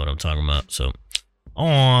don't even know what I'm talking about. So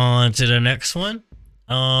on to the next one.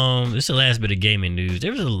 This is the last bit of gaming news.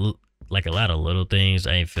 There was a lot of little things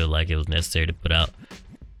I didn't feel like it was necessary to put out.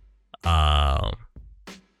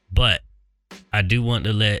 But I do want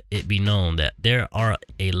to let it be known that there are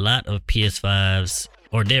a lot of PS5s,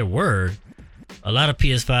 or there were a lot of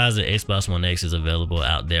PS5s and Xbox One X's available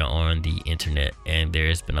out there on the internet. And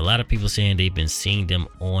there's been a lot of people saying they've been seeing them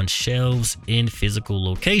on shelves in physical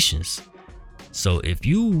locations. So if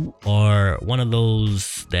you are one of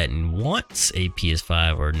those that wants a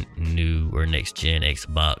PS5 or new or next gen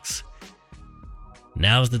Xbox,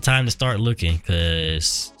 now's the time to start looking,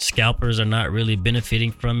 because scalpers are not really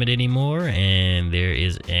benefiting from it anymore, and there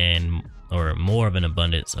is more of an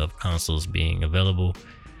abundance of consoles being available.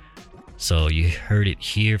 So you heard it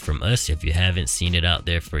here from us. If you haven't seen it out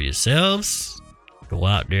there for yourselves, go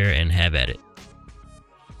out there and have at it.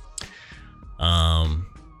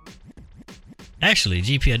 Actually,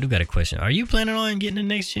 GP, I do got a question. Are you planning on getting the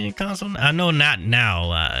next gen console? I know not now.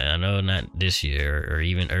 I know not this year or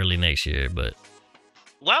even early next year, but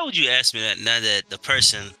why would you ask me that now that the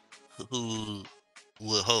person who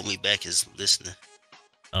will hold me back is listening?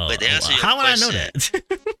 Oh, but how would I know that?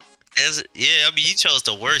 Yeah, I mean, you chose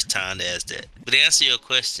the worst time to ask that. But to answer your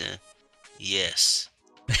question, yes.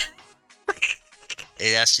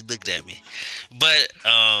 It actually looked at me. But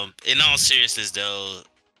in all seriousness, though,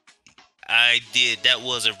 that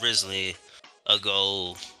was originally a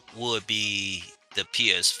goal. Would be the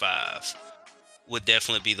PS5. Would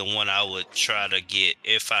definitely be the one I would try to get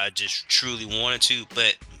if I just truly wanted to.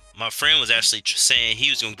 But my friend was actually saying he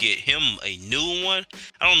was gonna get him a new one.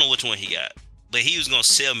 I don't know which one he got, but he was gonna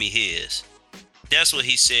sell me his. That's what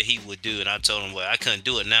he said he would do, and I told him, well, I couldn't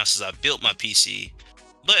do it now since I built my PC.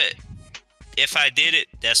 But if I did it,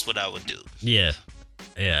 that's what I would do. Yeah.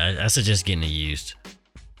 I suggest getting it used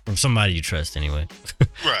from somebody you trust, anyway.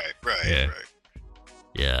 Right.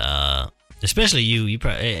 Yeah. Especially you. You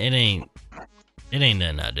probably it ain't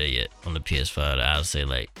nothing out there yet on the PS5 that I would say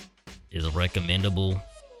like is recommendable.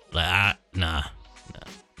 Like nah.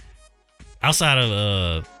 Outside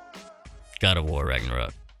of God of War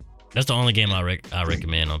Ragnarok, that's the only game I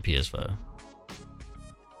recommend on PS5.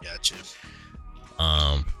 Gotcha.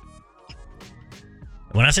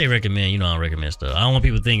 When I say recommend, you know I don't recommend stuff. I don't want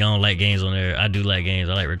people to think I don't like games on there. I do like games.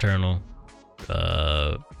 I like Returnal,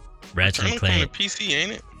 Ratchet and Clank. Coming to PC,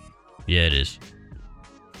 ain't it? Yeah, it is.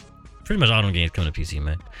 Pretty much all them games come to PC,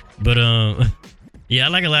 man. But yeah, I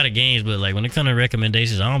like a lot of games, but like when it comes to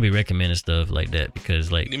recommendations, I don't be recommending stuff like that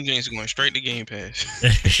because like them games are going straight to Game Pass.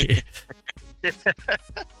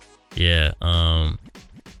 Yeah,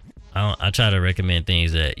 I try to recommend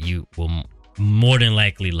things that you will more than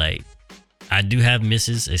likely like. I do have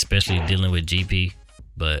misses, especially dealing with GP,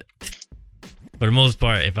 but for the most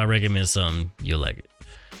part, if I recommend something, you'll like it.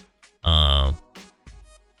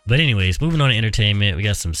 But anyways, moving on to entertainment, we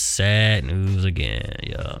got some sad news again,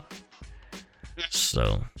 y'all.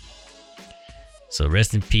 So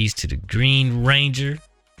rest in peace to the Green Ranger.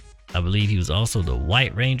 I believe he was also the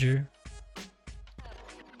White Ranger.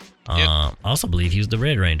 Yep. I also believe he was the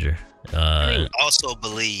Red Ranger. I also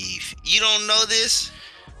believe you don't know this.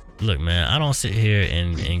 Look, man, I don't sit here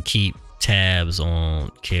and keep tabs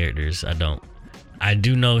on characters. I don't. I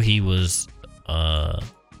do know he was the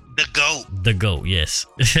GOAT. The GOAT, yes.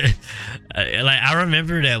 I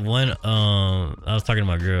remember that one. I was talking to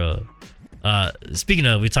my girl. Speaking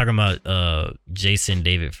of, we talking about Jason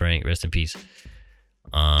David Frank. Rest in peace.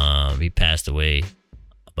 He passed away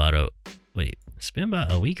it's been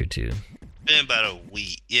about a week or two. Been about a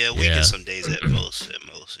week. Yeah, a week and some days at most.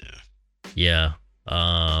 Yeah.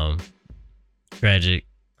 Tragic,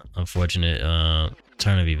 unfortunate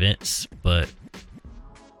turn of events, but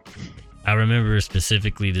I remember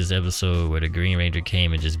specifically this episode where the Green Ranger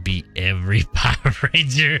came and just beat every Power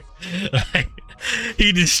Ranger. Like,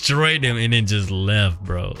 he destroyed them and then just left,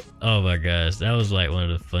 bro. Oh my gosh, that was like one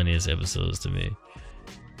of the funniest episodes to me.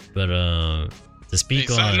 But to speak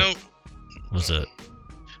on note, what's up?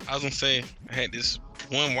 I was gonna say I had this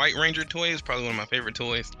one White Ranger toy. It's probably one of my favorite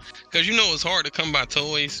toys because you know it's hard to come by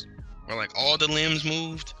toys where like all the limbs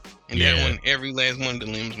moved, and that one, every last one of the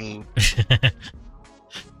limbs moved.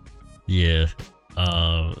 Yeah,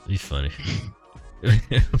 he's funny.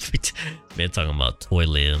 Man, talking about toy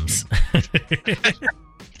limbs.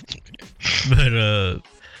 But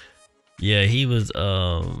yeah, he was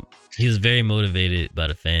very motivated by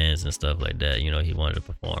the fans and stuff like that. You know, he wanted to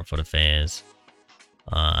perform for the fans.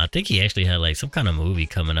 I think he actually had like some kind of movie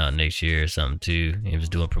coming out next year or something too. He was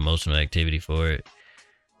doing promotional activity for it.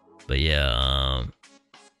 But yeah,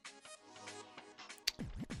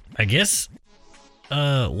 I guess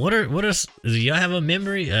what are do y'all have a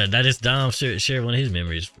memory? That is Dom share one of his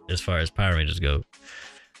memories as far as Power Rangers go.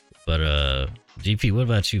 But GP, what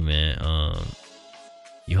about you, man?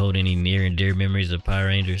 You hold any near and dear memories of Power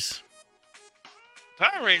Rangers?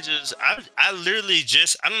 Power Rangers, I literally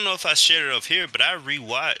I don't know if I shared it up here, but I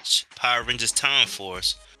rewatched Power Rangers Time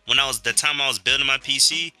Force. The time I was building my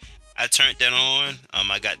PC, I turned that on.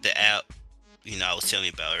 I got the app, I was telling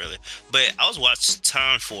you about earlier. But I was watching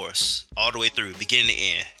Time Force all the way through, beginning to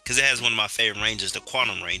end, because it has one of my favorite Rangers, the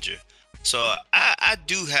Quantum Ranger. So I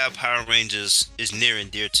do have Power Rangers is near and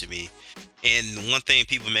dear to me. And one thing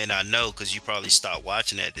people may not know, because you probably stopped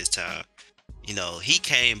watching at this time, he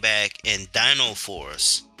came back in Dino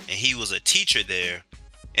Force, and he was a teacher there.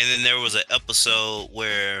 And then there was an episode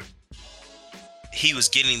where he was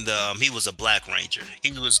getting he was a Black Ranger.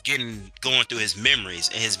 He was going through his memories,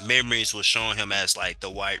 and his memories were showing him as like the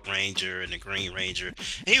White Ranger and the Green Ranger.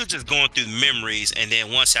 And he was just going through memories, and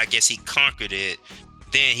then once I guess he conquered it,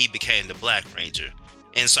 then he became the Black Ranger.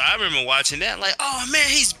 And so I remember watching that, like, oh man,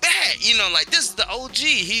 he's back. Like, this is the OG.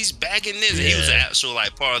 He's back in this. Yeah. And he was actual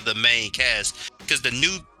like part of the main cast, because the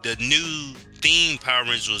new theme Power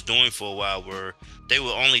Rangers was doing for a while were they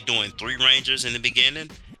were only doing 3 Rangers in the beginning,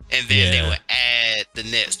 and then they would add the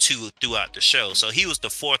next 2 throughout the show. So he was the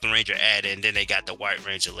 4th Ranger added, and then they got the White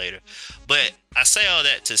Ranger later. But I say all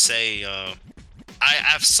that to say,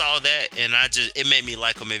 I saw that, and it made me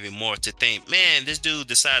like him even more, to think, man, this dude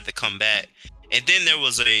decided to come back. And then there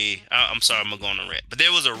was I'm sorry, I'm gonna go on a rant, but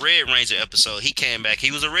there was a Red Ranger episode. He came back. He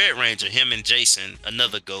was a Red Ranger, him and Jason,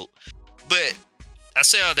 another GOAT. But I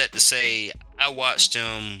say all that to say, I watched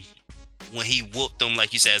him when he whooped them,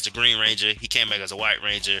 like you said, as a Green Ranger. He came back as a White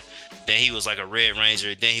Ranger. Then he was like a Red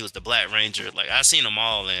Ranger. Then he was the Black Ranger. Like, I seen them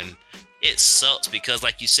all, and it sucks because,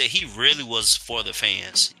 like you said, he really was for the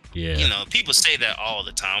fans. Yeah. You know, people say that all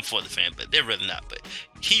the time, for the fan, but they're really not. But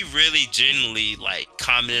he really genuinely, like,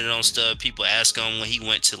 commented on stuff. People ask him when he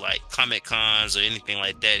went to, like, Comic Cons or anything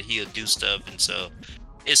like that, he'll do stuff. And so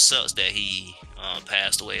it sucks that he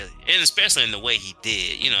passed away, and especially in the way he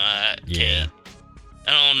did. You know, I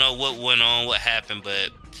don't know what went on, what happened, but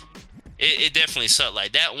it definitely sucked.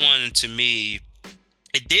 Like, that one, to me,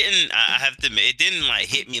 it didn't, I have to admit, it didn't, like,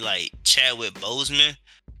 hit me like Chadwick Boseman,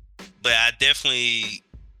 but I definitely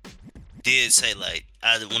did say, like,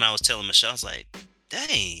 when I was telling Michelle, I was like, dang,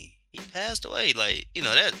 he passed away. Like, you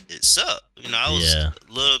know, that it sucked. You know, I was a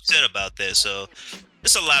little upset about that. So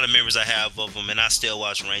there's a lot of memories I have of him, and I still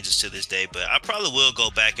watch Rangers to this day. But I probably will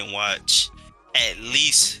go back and watch at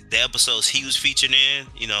least the episodes he was featured in.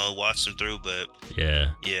 You know, watch them through. But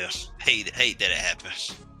yeah, hate that it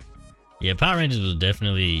happened. Yeah, Power Rangers was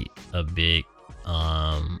definitely a big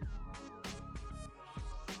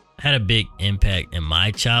had a big impact in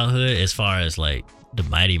my childhood as far as like the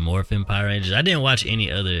Mighty Morphin Power Rangers. I didn't watch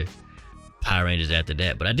any other Power Rangers after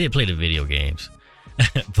that, but I did play the video games.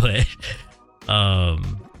 But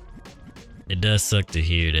it does suck to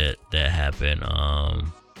hear that happened.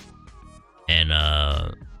 And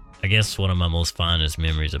I guess one of my most fondest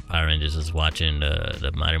memories of Power Rangers is watching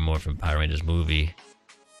the Mighty Morphin Power Rangers movie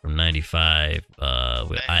from '95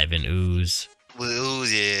 with Ivan Ooze.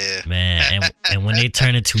 Ooze, yeah. Man, and when they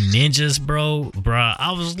turn into ninjas, bro,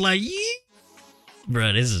 I was like,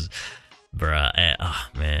 bro, this is, oh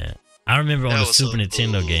man. I remember on the Super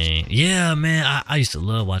Nintendo game. Yeah, man, I used to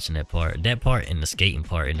love watching that part and the skating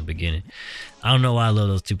part in the beginning. I don't know why I love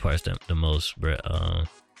those two parts the most, bro.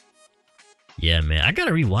 Yeah, man, I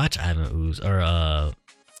gotta rewatch Ivan Ooze or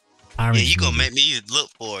Power Rangers. You gonna make me look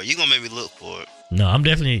for it. You gonna make me look for it. No, I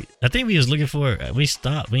think we was looking for it. We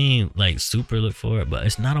stopped. We ain't like super look for it, but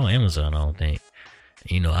it's not on Amazon, I don't think.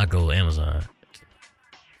 You know, I go Amazon,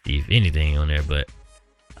 if anything on there, but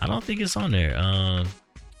I don't think it's on there.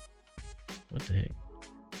 What the heck?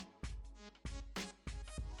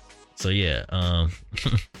 So yeah,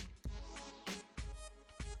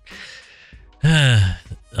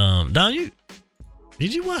 Don,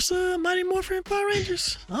 did you watch the Mighty Morphin Power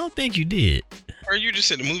Rangers? I don't think you did. Or you just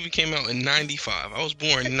said the movie came out in '95. I was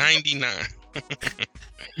born in '99.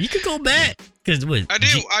 You could go back because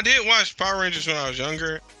I did watch Power Rangers when I was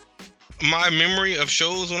younger. My memory of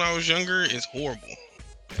shows when I was younger is horrible,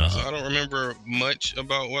 so I don't remember much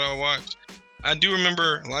about what I watched. I do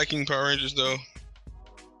remember liking Power Rangers though,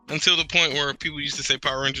 until the point where people used to say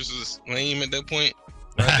Power Rangers was lame. At that point,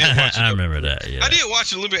 I did watch it. I remember that. Yeah, I did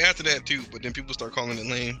watch it a little bit after that too, but then people start calling it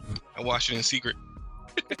lame. I watched it in secret.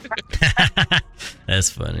 That's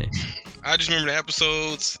funny. I just remember the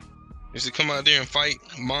episodes. They used to come out there and fight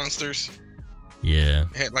monsters. Yeah.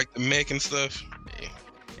 Had like the mech and stuff.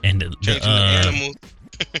 And the animals.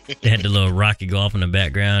 They had the little rocket go off in the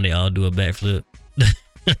background. They all do a backflip.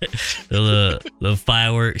 The little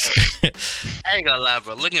fireworks. I ain't gonna lie,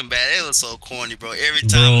 bro. Looking back, it was so corny, bro. Every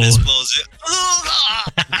time it explodes,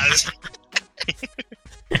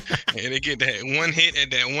 and they get that one hit and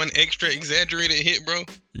that one extra exaggerated hit, bro.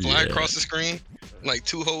 Fly across the screen. Like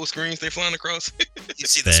 2 whole screens they flying across. You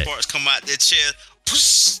see the sparks come out their chair.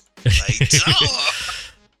 Like,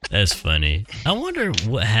 That's funny. I wonder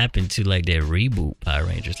what happened to like that reboot Power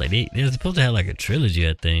Rangers. Like they're supposed to have like a trilogy,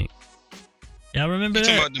 I think. Y'all remember that?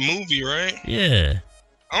 You're talking about the movie, right? Yeah.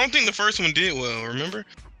 I don't think the first one did well, remember?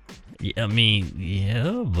 Yeah, I mean,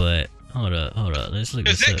 yeah, but hold up. Let's look.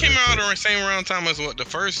 Because that came out around the same around time as what the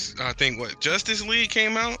first, I think, Justice League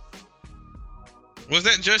came out? Was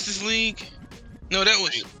that Justice League? No, that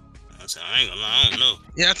was. I ain't gonna lie, I don't know.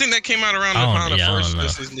 Yeah, I think that came out around the time the first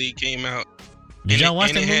Justice League came out. Did y'all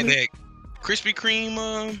watch that movie? And it had that Krispy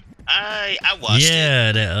Kreme. I watched it.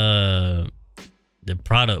 Yeah, the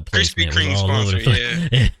product placement Krispy Kreme was all over the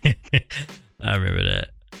place. Yeah. I remember that.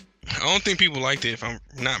 I don't think people liked it, if I'm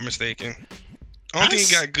not mistaken. I don't think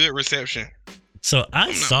it got good reception. So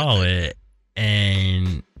I saw it,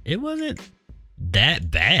 and it wasn't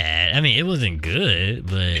that bad. I mean, it wasn't good,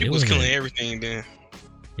 but it was killing everything then.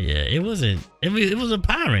 Yeah, it wasn't. It was a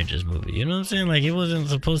Power Rangers movie. You know what I'm saying? Like, it wasn't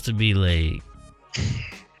supposed to be like.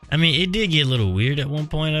 I mean, it did get a little weird at one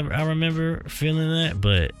point. I remember feeling that,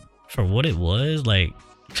 but for what it was, like,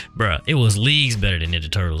 bruh, it was leagues better than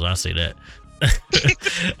Ninja Turtles. I'll say that.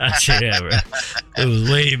 I say that, bro. It was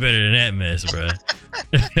way better than that mess, bruh.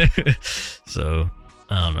 So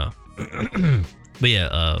I don't know. But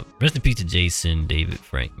yeah, rest in peace to Jason David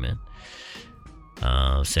Frank, man.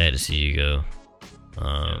 Sad to see you go.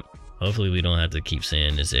 Hopefully we don't have to keep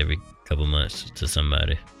saying this every couple months to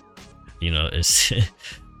somebody. You know, it's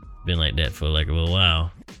been like that for like a little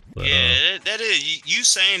while. But, yeah, that is you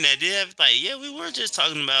saying that. Yeah, like, yeah, we were just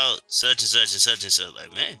talking about such and such and such and such.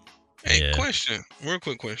 Like, man. Hey, Yeah. question. Real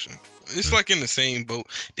quick question. It's like in the same boat.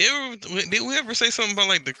 Did we ever say something about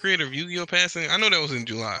like the creator of Yu-Gi-Oh passing? I know that was in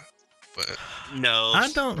July, but No,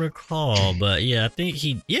 I don't recall, but yeah, I think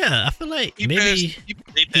I feel like he maybe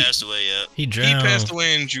they passed away. Yeah, he he drowned. passed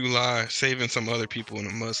away in July, saving some other people in a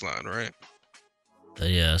mudslide, right?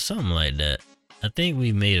 Yeah, something like that. I think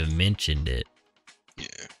we may have mentioned it, Yeah.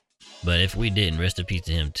 but if we didn't, rest in peace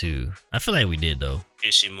to him too. I feel like we did though.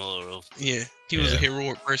 Ishimuro. Yeah. He was a Yeah.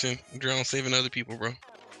 heroic person, drowned saving other people, bro.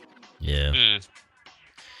 Yeah.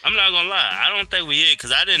 I'm not gonna lie. I don't think we did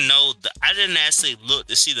because I didn't know. I didn't actually look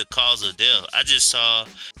to see the cause of death. I just saw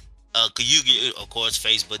Yu-Gi-Oh, of course,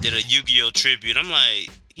 Facebook did a Yu-Gi-Oh tribute. I'm like,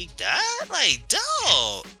 he died, like,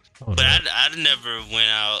 dog. Hold But on. I never went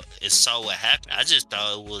out and saw what happened. I just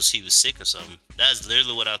thought it was he was sick or something. That's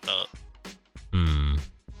literally what I thought. Hmm.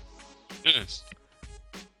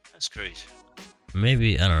 That's crazy.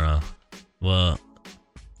 Maybe I don't know. Well,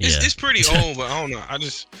 yeah. It's pretty old, but I don't know. I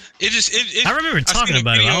remember talking seen a about it.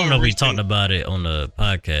 But I video don't know if we recently. talked about it on the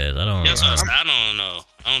podcast. I don't. That's what I don't know.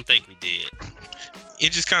 I don't think we did.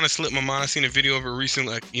 It just kind of slipped my mind. I seen a video of it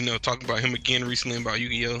recently, like, you know, talking about him again recently about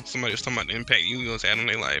Yu-Gi-Oh. Somebody was talking about the impact Yu-Gi-Oh's had on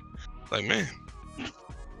their life. Like, man,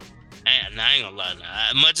 I ain't gonna lie. Now,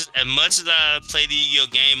 as much as I play the Yu-Gi-Oh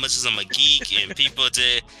game, much as I'm a geek, and people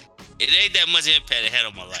just it ain't that much impact it had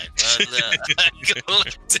on my life. Talking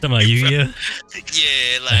about Yu-Gi-Oh.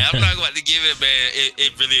 Yeah, like I'm not going to give it, man.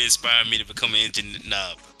 It really inspired me to become an engineer.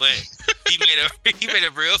 Nah, but he made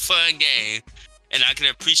a real fun game, and I can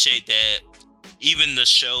appreciate that. Even the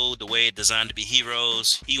show, the way it designed to be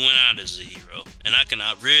heroes, he went out as a hero, and I can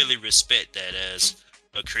really respect that as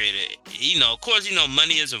a creator. You know, of course, you know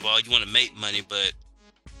money is involved. You want to make money, but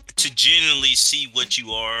to genuinely see what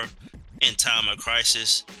you are in time of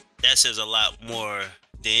crisis, that says a lot more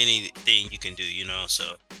than anything you can do. You know,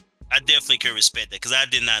 so I definitely can respect that because I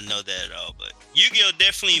did not know that at all. But Yu-Gi-Oh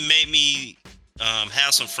definitely made me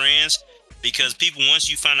have some friends. Because people, once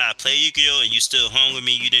you find out I play Yu-Gi-Oh and you still hung with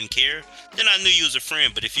me, you didn't care, then I knew you was a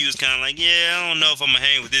friend. But if you was kind of like, yeah, I don't know if I'm gonna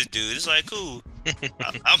hang with this dude, it's like, cool.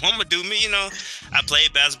 I'm gonna do me, you know. I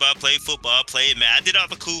played basketball, I played football, I played, man. I did all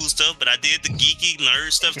the cool stuff, but I did the geeky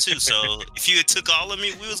nerd stuff too. So if you had took all of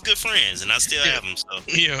me, we was good friends, and I still have them. So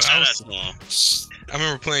yeah, shout out to them. I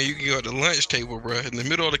remember playing Yu-Gi-Oh at the lunch table, bro, in the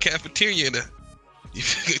middle of the cafeteria.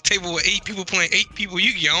 The table with 8 people playing 8 people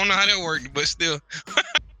Yu-Gi-Oh. I don't know how that worked, but still.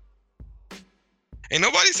 Ain't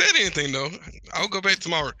nobody said anything though. I'll go back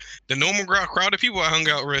tomorrow. The normal crowd of people I hung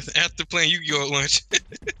out with after playing Yu-Gi-Oh at lunch.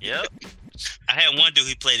 Yep. I had one dude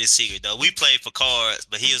who played his secret though. We played for cards,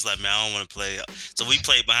 but he was like, "Man, I don't want to play." So we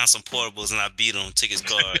played behind some portables, and I beat him, took his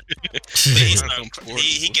card. But he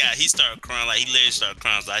started crying, like he literally started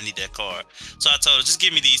crying. So I need that card. So I told him, just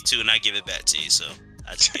give me these 2, and I give it back to you. So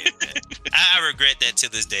I just gave it back. I regret that to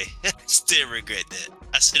this day. Still regret that.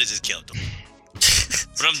 I should have just killed him.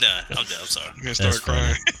 But I'm done. I'm sorry. I'm gonna start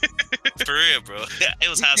crying. For real, bro. It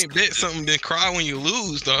was high You school. can't bet something then cry when you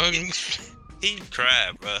lose, dog. He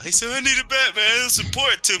cried, bro. He said, "I need it back, man. It's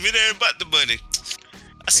important to me. It ain't about the money."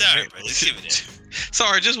 I said, "All right, bro. Just give it that."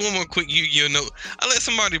 Sorry, just one more quick Yu-Gi-Oh note. I let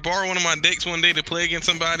somebody borrow one of my decks one day to play against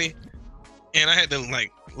somebody, and I had to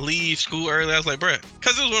like leave school early. I was like, bruh,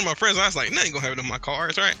 because it was one of my friends. I was like, nothing gonna happen to my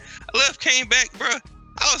cards, right? I left, came back, bruh.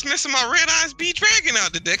 I was missing my Red Eyes B Dragon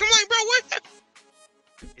out the deck. I'm like, bro, what?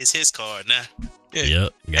 It's his card now. Yeah.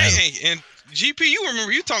 Yep. Got him. Hey, and GP, you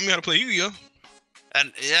remember you taught me how to play Yu-Gi-Oh.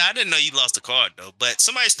 And yeah, I didn't know you lost a card though. But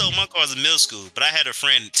somebody stole my cards in middle school. But I had a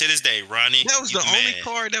friend to this day, Ronnie. That was he's the only man.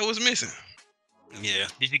 card that was missing. Yeah.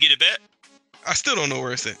 Did you get it back? I still don't know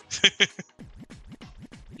where it's at.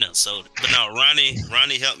 No. So, but no,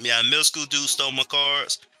 Ronnie helped me out. Middle school dude stole my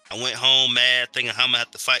cards. I went home mad, thinking how I'm gonna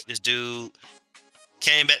have to fight this dude.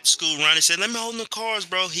 Came back to school. Ronnie said, "Let me hold the cards,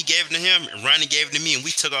 bro." He gave it to him, and Ronnie gave it to me, and we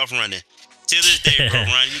took off running. To this day, bro,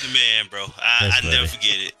 Ronnie, you the man, bro. I never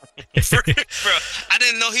forget it. Bro, I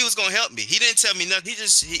didn't know he was gonna help me. He didn't tell me nothing.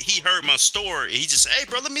 He heard my story. He just said, "Hey,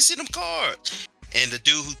 bro, let me see them cards." And the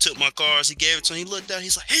dude who took my cars, he gave it to him. He looked down.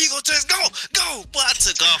 He's like, "Here you go, Tess. Go." Boy, I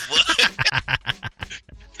took off.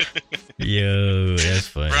 Yo, that's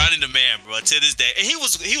funny. Ronnie the man, bro. To this day, and he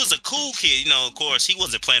was a cool kid. You know, of course, he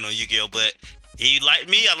wasn't playing on Yu-Gi-Oh, but he liked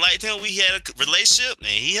me. I liked him. We had a relationship, and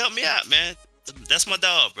he helped me out, man. That's my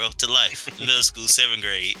dog, bro. To life. Middle school, 7th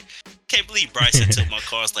grade. Can't believe Bryson took my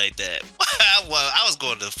cars like that. Well, I was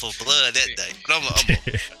going for blood that day.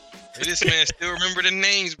 But This man still remember the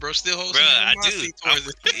names, bro. Still holds bro, I do. it. Bro,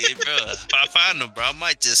 if I find them, bro, I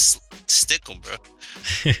might just stick them, bro.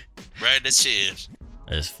 Right in the chin.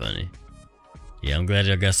 That's funny. Yeah, I'm glad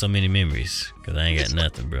y'all got so many memories, because I ain't got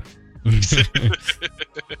nothing, bro.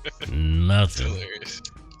 Nothing. Hilarious.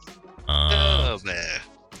 Oh, man.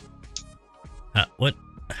 What?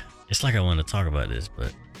 It's like I want to talk about this,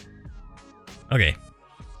 but okay.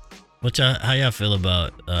 How y'all feel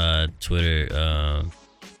about Twitter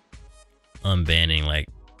unbanning like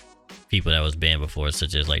people that was banned before,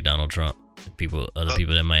 such as like Donald Trump, other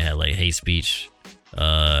people that might have like hate speech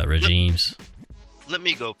regimes? Let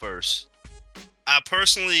me go first. I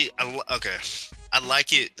personally, I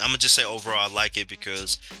like it. I'm gonna just say overall, I like it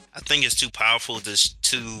because I think it's too powerful to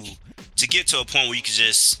get to a point where you can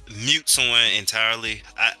just mute someone entirely.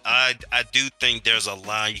 I do think there's a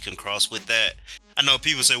line you can cross with that. I know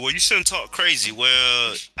people say, well, you shouldn't talk crazy.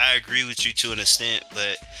 Well, I agree with you to an extent,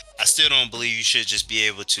 but I still don't believe you should just be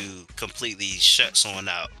able to completely shut someone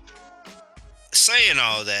out. Saying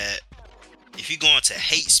all that, if you're going to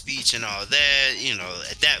hate speech and all that, you know,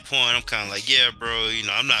 at that point, I'm kind of like, yeah, bro, you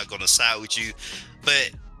know, I'm not going to side with you.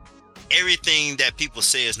 But everything that people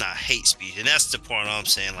say is not hate speech. And that's the part I'm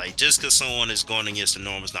saying. Like, just because someone is going against the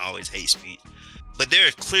norm is not always hate speech. But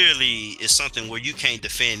there clearly is something where you can't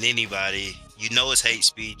defend anybody. You know it's hate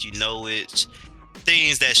speech. You know it's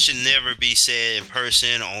things that should never be said in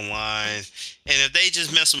person, online. And if they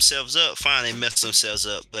just mess themselves up, fine, they mess themselves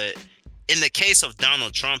up. But in the case of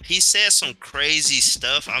Donald Trump, he said some crazy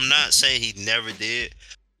stuff. I'm not saying he never did.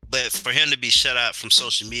 But for him to be shut out from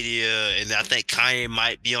social media, and I think Kanye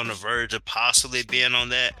might be on the verge of possibly being on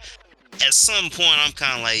that, at some point I'm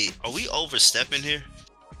kind of like, are we overstepping here?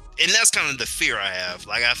 And that's kind of the fear I have.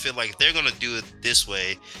 Like, I feel like if they're going to do it this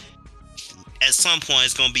way, at some point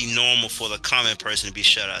it's going to be normal for the common person to be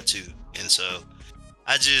shut out too. And so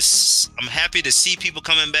I'm happy to see people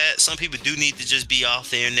coming back. Some people do need to just be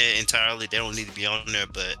off the internet entirely. They don't need to be on there,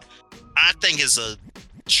 but I think it's a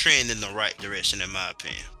trend in the right direction, in my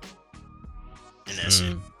opinion. And that's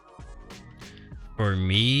it. For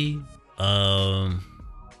me, I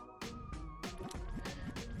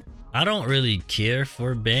don't really care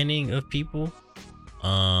for banning of people.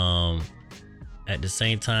 At the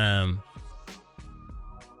same time,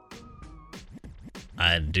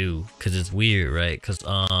 I do, cause it's weird, right? Cause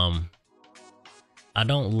I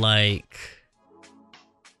don't like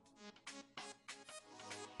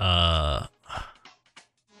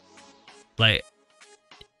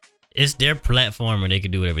it's their platform and they can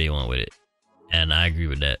do whatever they want with it, and I agree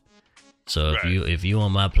with that. So right. if you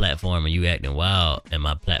on my platform and you acting wild and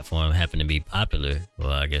my platform happen to be popular, well,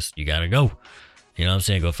 I guess you gotta go. You know what I'm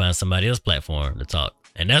saying? Go find somebody else's platform to talk.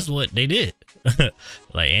 And that's what they did.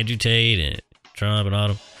 Like Andrew Tate and Trump and all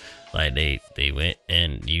them. Like they went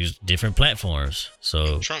and used different platforms.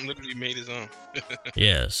 So Trump literally made his own.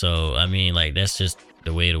 Yeah, so I mean, like, that's just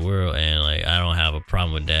the way of the world, and like I don't have a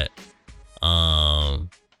problem with that.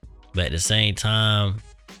 But at the same time,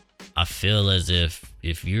 I feel as if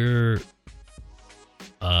you're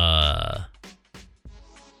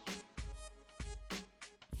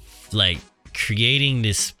like creating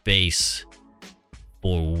this space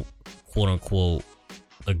for quote unquote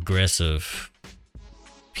aggressive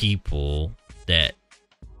people that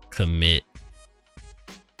commit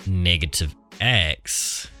negative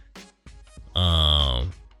acts,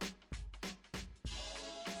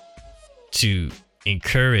 to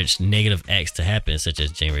encourage negative acts to happen, such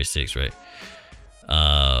as January 6th, right?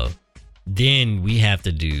 Then we have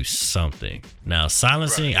to do something. Now,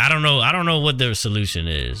 silencing, right. I don't know what the solution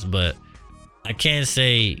is, but I can't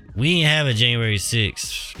say we didn't have a January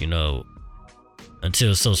 6th, you know,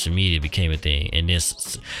 until social media became a thing. And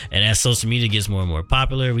as social media gets more and more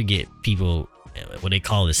popular, we get people, what they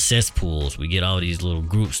call the cesspools. We get all these little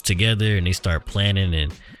groups together and they start planning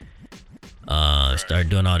and start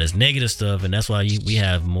doing all this negative stuff. And that's why we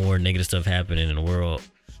have more negative stuff happening in the world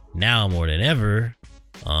now more than ever,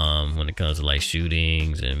 when it comes to like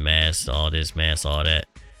shootings and all that.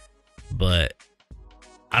 But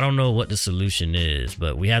I don't know what the solution is,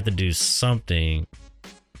 but we have to do something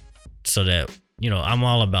so that, you know, I'm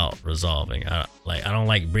all about resolving. I don't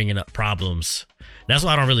like bringing up problems. That's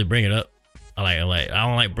why I don't really bring it up, I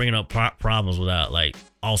don't like bringing up problems without like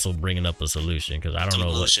also bringing up a solution, because I don't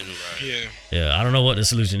know what. Yeah. Yeah, I don't know what the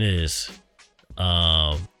solution is.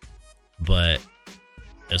 But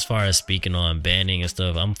as far as speaking on banning and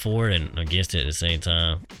stuff, I'm for it and against it at the same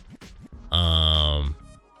time.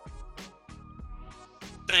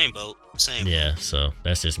 Same boat. Same. Yeah, so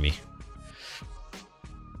that's just me.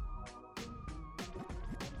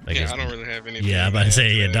 I don't really have anything. Yeah, I'm about to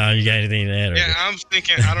say, Don, you got anything to add? Yeah, I'm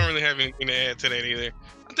thinking I don't really have anything to add to that either.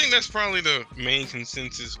 I think that's probably the main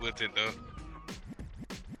consensus with it, though.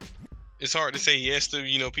 It's hard to say yes to,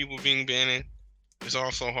 people being banned. It's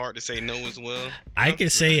also hard to say no as well. I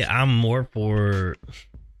could say I'm more for,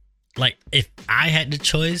 like, if I had the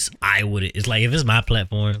choice, I would. It's like, if it's my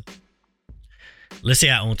platform, let's say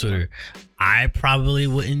I own Twitter, I probably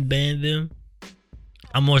wouldn't ban them.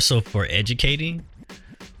 I'm more so for educating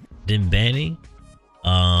than banning.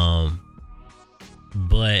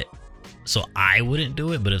 But so I wouldn't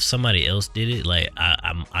do it, but if somebody else did it, like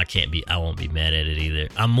I won't be mad at it either.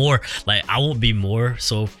 I'm more like, I won't be more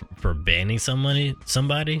so for banning somebody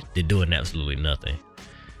than doing absolutely nothing.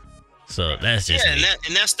 So that's just me.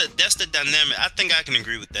 And that's the dynamic. I think I can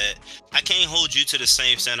agree with that. I can't hold you to the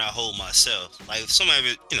same standard I hold myself. Like if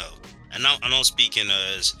somebody, and I don't speak in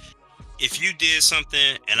as if you did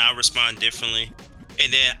something and I respond differently,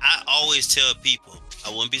 and then I always tell people I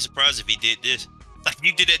wouldn't be surprised if he did this. Like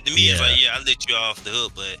you did that to me, it's like, I let you off the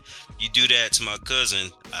hook, but you do that to my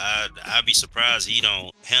cousin, I'd be surprised he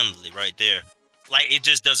don't handle it right there. Like it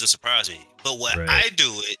just doesn't surprise me. But what I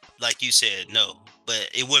do it, like you said, no. But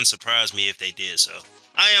it wouldn't surprise me if they did so.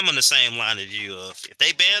 I am on the same line as you. If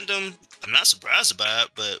they banned them, I'm not surprised about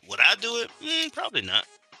it. But would I do it? Probably not.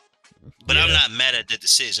 But I'm not mad at the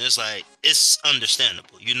decision. It's like, it's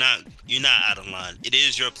understandable. You're not out of line. It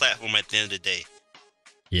is your platform at the end of the day.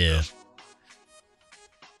 Yeah.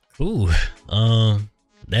 Ooh.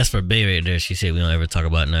 That's for Bay right there. She said we don't ever talk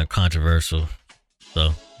about nothing controversial.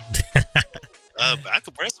 So I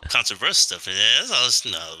could bring some controversial stuff in there. That's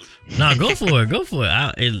all. No, go for it. Go for it.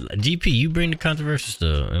 GP, you bring the controversial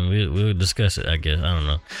stuff, and we'll discuss it. I guess I don't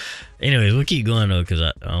know. Anyways, we'll keep going though, because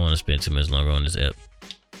I don't want to spend too much longer on this app.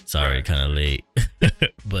 Sorry, kind of late.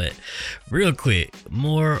 But real quick,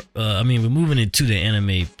 we're moving into the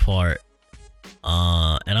anime part,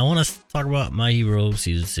 and I want to talk about My Hero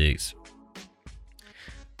season 6.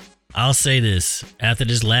 I'll say this: after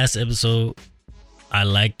this last episode, I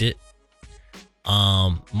liked it.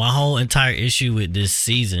 My whole entire issue with this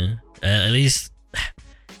season, at least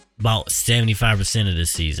about 75% of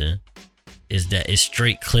this season, is that it's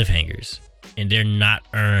straight cliffhangers, and they're not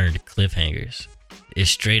earned cliffhangers. It's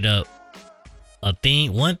straight up a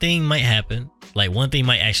thing. One thing might happen, like one thing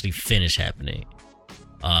might actually finish happening,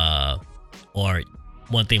 or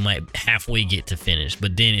one thing might halfway get to finish,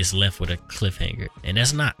 but then it's left with a cliffhanger, and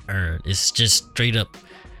that's not earned. It's just straight up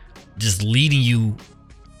just leading you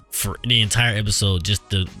for the entire episode just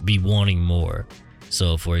to be wanting more.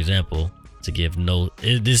 So for example, to give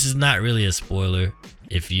this is not really a spoiler.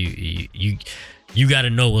 If you got to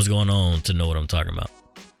know what's going on to know what I'm talking about.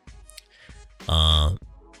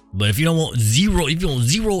 But if you don't want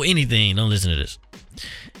zero anything, don't listen to this.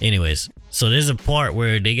 Anyways, so there's a part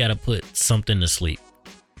where they got to put something to sleep.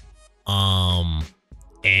 And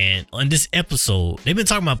on this episode, they've been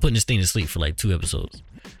talking about putting this thing to sleep for like 2 episodes.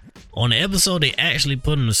 On the episode they actually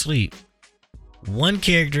put him to sleep, one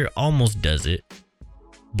character almost does it,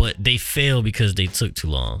 but they fail because they took too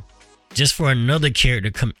long. Just for another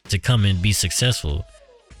character to come and be successful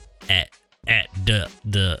at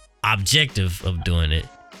the objective of doing it,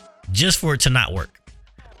 just for it to not work.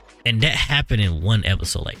 And that happened in one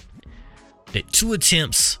episode. Like that 2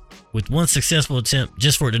 attempts with 1 successful attempt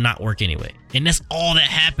just for it to not work anyway. And that's all that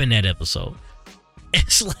happened that episode.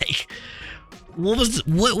 It's like, what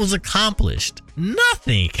was accomplished?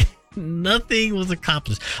 Nothing. Nothing was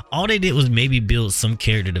accomplished. All they did was maybe build some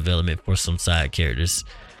character development for some side characters,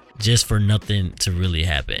 just for nothing to really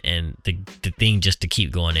happen, and the thing just to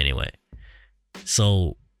keep going anyway.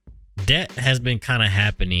 So that has been kind of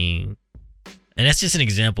happening, and that's just an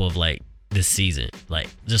example of like this season, like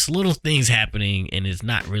just little things happening, and it's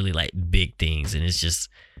not really like big things, and it's just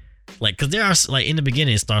like, because there are like in the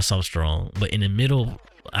beginning it starts off strong, but in the middle,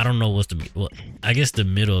 I don't know I guess the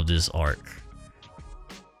middle of this arc,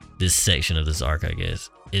 this section of this arc, I guess,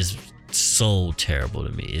 is so terrible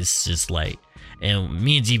to me. It's just like, and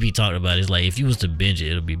me and GP talked about it, it's like if you was to binge it,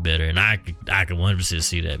 it'll be better. And I could 100%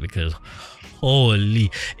 see that, because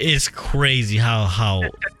holy, it's crazy how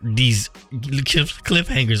these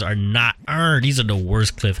cliffhangers are not earned. These are the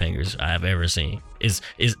worst cliffhangers I have ever seen. It's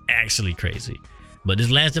actually crazy. But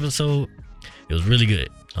this last episode, it was really good.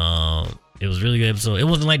 It was a really good episode. It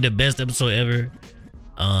wasn't like the best episode ever.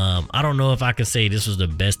 I don't know if I could say this was the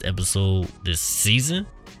best episode this season.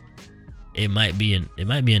 It might be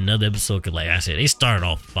another episode, cause like I said, they started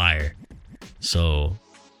off fire. So,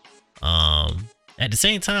 at the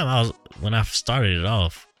same time, when I started it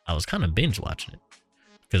off, I was kind of binge watching it,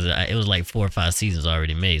 cause it was like 4 or 5 seasons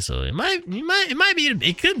already made. So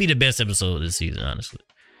it could be the best episode this season, honestly.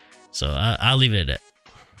 So I'll leave it at that.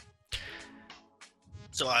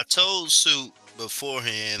 So I told Sue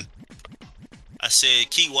beforehand. I said,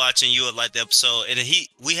 keep watching. You would like the episode, and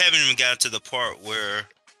we haven't even gotten to the part where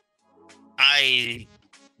I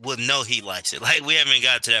would know he likes it. Like, we haven't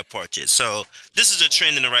got to that part yet. So this is a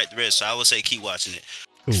trend in the right direction. So I would say keep watching it.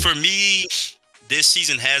 Ooh. For me, this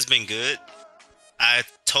season has been good. I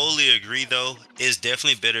totally agree, though. It's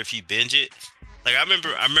definitely better if you binge it. Like, I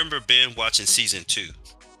remember Ben watching season 2,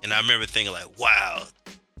 and I remember thinking like, wow,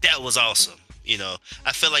 that was awesome. You know,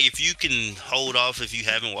 I feel like if you can hold off if you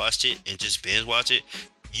haven't watched it and just binge watch it,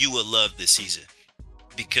 you would love this season,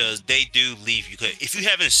 because they do leave you. If you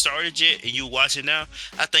haven't started yet and you watch it now,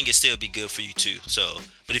 I think it still be good for you too. So,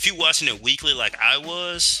 but if you're watching it weekly like I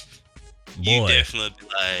was, you definitely be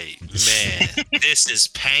like, man, this is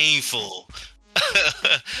painful.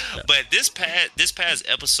 But this past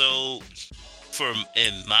episode,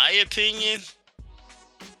 in my opinion,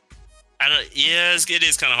 it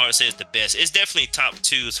is kind of hard to say it's the best. It's definitely top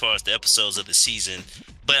 2 as far as the episodes of the season.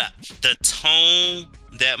 But the tone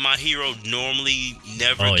that My Hero normally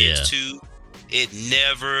never gets to, it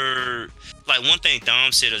never. Like, one thing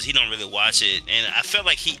Dom said is he don't really watch it, and I felt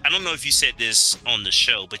like I don't know if you said this on the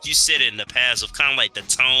show, but you said it in the past of kind of like the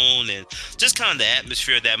tone and just kind of the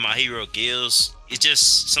atmosphere that My Hero gives. It's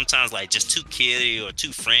just sometimes like just too kiddie or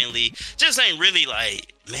too friendly. Just ain't really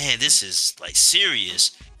like, man, this is like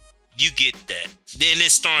serious. You get that. Then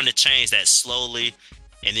it's starting to change that slowly.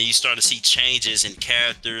 And then you start to see changes in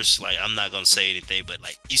characters. Like, I'm not going to say anything, but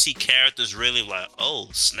like you see characters really like, oh,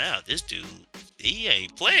 snap, this dude, he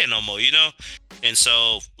ain't playing no more, you know? And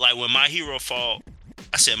so, like, when My Hero fought,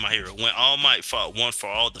 when All Might fought One for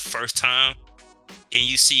All the first time, and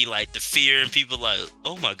you see like the fear and people like,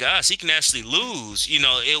 oh my gosh, he can actually lose. You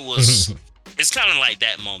know, it was, it's kind of like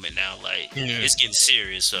that moment now. Like, it's getting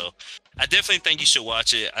serious. So I definitely think you should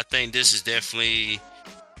watch it. I think this is definitely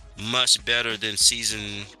much better than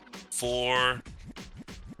season 4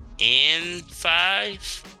 and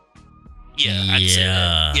 5. Yeah, I'd say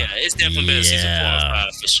that. Yeah, it's definitely better than season 4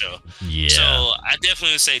 and 5 for sure. Yeah. So I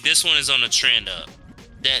definitely would say this one is on the trend up.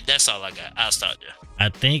 That's all I got. I'll start there. I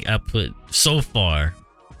think I put this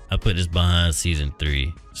behind season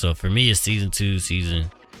 3. So for me, it's season 2,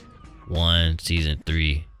 season 1, season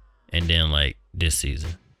 3, and then like this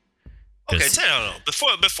season. Okay, tell me,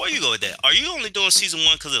 before you go with that, are you only doing season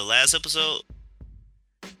 1 because of the last episode?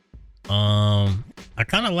 I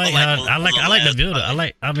kind of like how I like the build up. I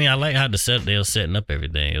like how they were setting up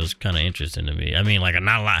everything. It was kind of interesting to me. I mean, like,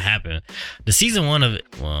 not a lot happened. The season 1 of it.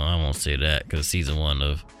 Well, I won't say that because season 1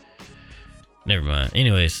 of. Never mind.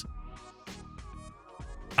 Anyways,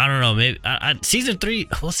 I don't know. Maybe season 3.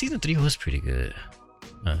 Well, season 3 was pretty good.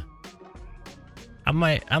 I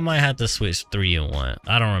might have to switch 3 and 1.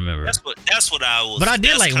 I don't remember. That's what I was. But I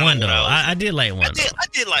did like 1 though. I did like 1. I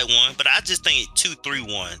did like 1, but I just think 2, 3,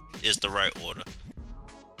 1 is the right order.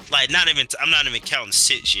 Like, I'm not even counting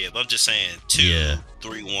 6 yet, but I'm just saying 2,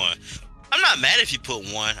 3, 1. I'm not mad if you put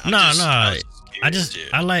 1. I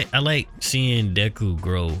like seeing Deku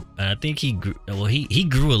grow. And I think he grew. Well, he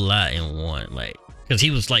grew a lot in 1, like, because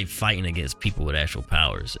he was like fighting against people with actual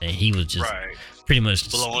powers, and he was just pretty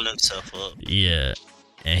much blowing himself up. Yeah,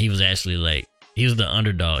 and he was actually like, he was the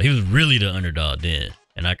underdog. He was really the underdog then,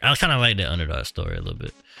 and I kind of like that underdog story a little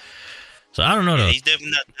bit. So I don't know though. He's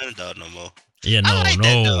definitely not the underdog no more. Yeah, no. I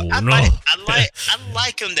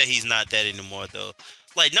like him that he's not that anymore though.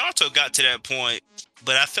 Like, Naruto got to that point,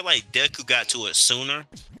 but I feel like Deku got to it sooner,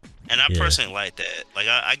 and I personally like that. Like,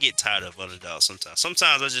 I get tired of underdogs sometimes.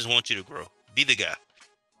 Sometimes I just want you to grow, be the guy.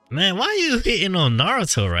 Man, why are you hitting on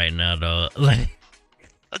Naruto right now though? Like,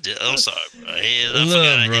 I'm sorry, bro.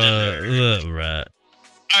 Look, bro.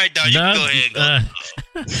 All right, dog, you can go ahead and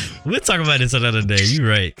go. We'll talk about this another day. You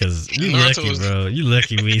right, because you lucky, bro. You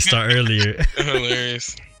lucky we start earlier.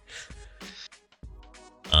 Hilarious.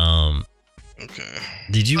 Okay.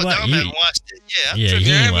 Did you watch? Dom haven't watched it. Yeah, I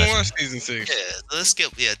haven't watched season 6. Yeah, let's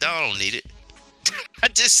skip. Yeah, Dom don't need it. I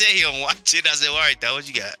just said he don't watch it. I said, all right, Dom, what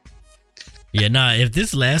you got? Yeah, nah. If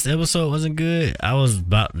this last episode wasn't good, I was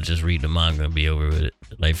about to just read the manga and be over with it.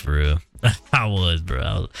 Like, for real, I was,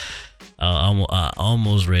 bro. I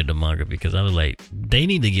almost read the manga because I was like, they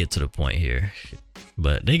need to get to the point here,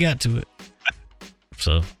 but they got to it.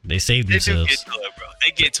 So they saved They do themselves. get to it, bro.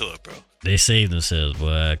 They get to it, bro. They saved themselves,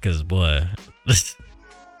 boy. Cause boy. All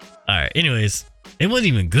right. Anyways, it wasn't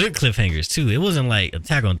even good cliffhangers too. It wasn't like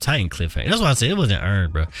Attack on Titan cliffhanger. That's why I said it wasn't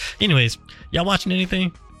earned, bro. Anyways, y'all watching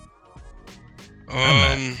anything?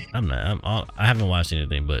 I haven't watched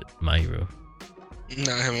anything but My Hero.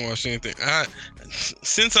 No, I haven't watched anything.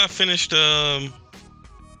 Since I finished Hunter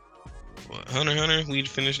x Hunter, we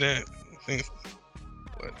finished that. I think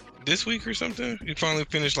this week or something. We finally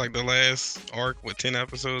finished like the last arc with 10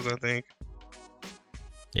 episodes, I think.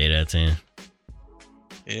 8 out of 10.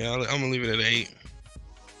 Yeah, I'm gonna leave it at 8.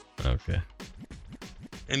 Okay.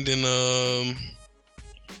 And then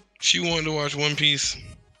she wanted to watch One Piece.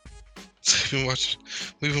 So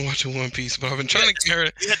we've been watching One Piece, but I've been trying to get her.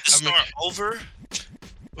 You had to start over.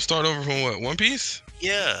 Start over from what? One Piece?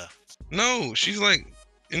 Yeah. No, she's like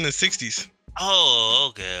in the 60s. Oh,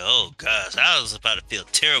 okay. Oh gosh, I was about to feel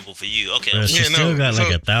terrible for you. Okay. Bro, she still got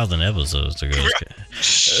like 1,000 episodes to go. Bro,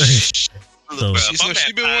 She's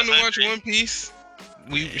been wanting to watch One Piece.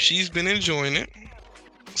 She's been enjoying it.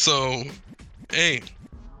 So, hey.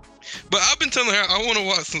 But I've been telling her I want to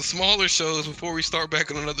watch some smaller shows before we start back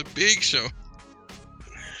on another big show.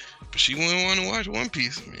 But she wouldn't want to watch One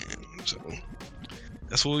Piece, man. So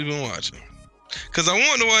that's what we've been watching. Cause I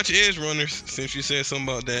wanted to watch Edge Runners since you said something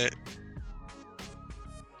about that.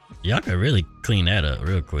 Y'all could really clean that up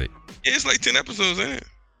real quick. Yeah, it's like 10 episodes, ain't it?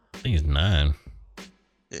 I think it's 9.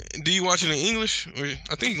 Do you watch it in English? Or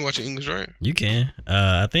I think you can watch it in English, right? You can.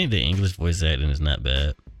 I think the English voice acting is not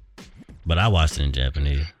bad, but I watched it in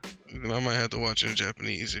Japanese. Then I might have to watch it in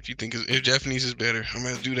Japanese. If Japanese is better, I'm gonna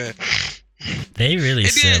have to do that. They really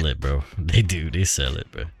sell it, bro. They do. They sell it,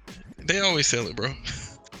 bro. They always sell it, bro.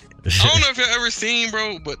 I don't know if y'all ever seen,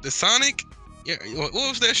 bro, but the Sonic. Yeah, what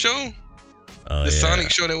was that show? The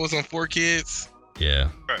Sonic show that was on 4Kids. Yeah.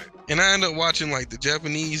 Right. And I ended up watching like the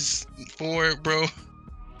Japanese for it, bro.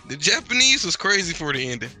 The Japanese was crazy for the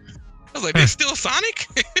ending. I was like, there's still Sonic?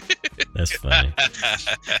 That's funny.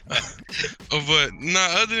 But nah,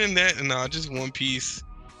 other than that, nah, just One Piece.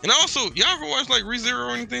 And also, y'all ever watch like ReZero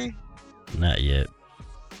or anything? Not yet.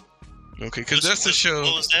 Okay, because that's the show.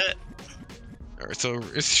 What was that? Alright, so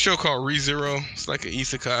it's a show called ReZero. It's like an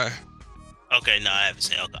isekai. Okay, no, I haven't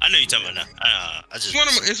seen it. Okay. I know you're talking about now.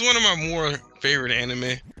 It's one of my more favorite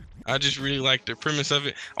anime. I just really like the premise of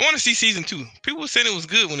it. I want to see season 2. People said it was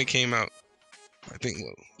good when it came out. I think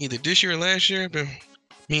either this year or last year. I've been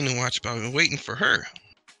meaning to watch, but I've been waiting for her.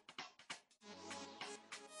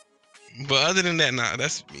 But other than that, nah,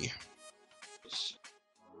 that's me.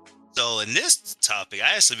 So in this topic,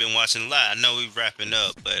 I actually been watching a lot. I know we're wrapping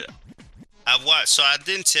up, but I watched. So I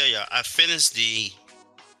didn't tell y'all. I finished the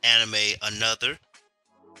anime Another.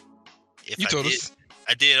 You told us.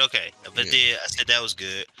 I did. Okay, but I said that was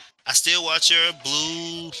good. I still watch your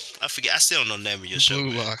Blue. I forget. I still don't know the name of your show.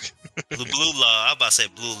 Blue Lock. Blue Law. I'm about to say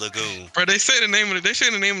Blue Lagoon. Bro, they say the name of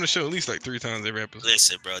the show at least like 3 times every episode.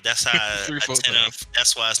 Listen, bro, that's how times.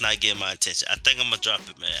 that's why it's not getting my attention. I think I'm gonna drop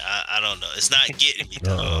it, man. I don't know. It's not getting me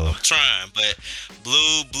though. I'm trying, but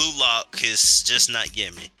Blue Lock is just not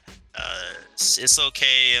getting me. It's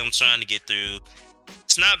okay. I'm trying to get through.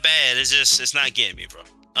 It's not bad. It's not getting me, bro.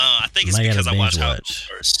 I think it's because I watched how it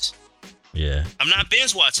first. Yeah. I'm not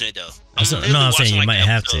binge watching it though. I'm saying you might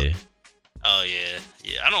have to. Oh yeah.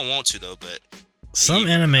 I don't want to though, but some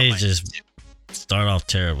anime just start off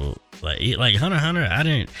terrible. Like Hunter x Hunter, I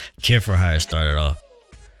didn't care for how it started off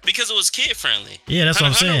because it was kid friendly. Yeah, that's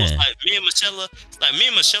Hunter what I'm saying. Was me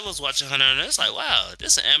and Michelle was watching Hunter x Hunter. It's like, wow,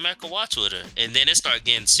 this is an anime I could watch with her. And then it started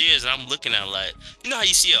getting serious, and I'm looking at it like, you know how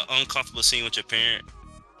you see an uncomfortable scene with your parent?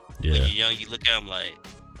 Yeah. When you're young, you look at them like,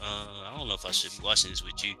 I don't know if I should be watching this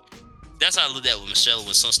with you. That's how I looked at with Michelle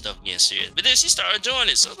with some stuff getting serious. But then she started enjoying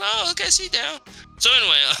it. So, okay, she down. So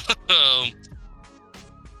anyway,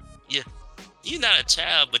 yeah. You're not a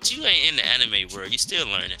child, but you ain't in the anime world. You still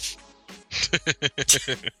learning.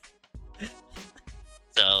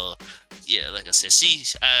 So, yeah, like I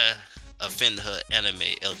said, I offended her anime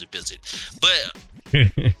eligibility. But so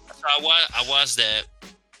I watched that.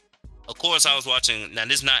 Of course, I was watching. Now,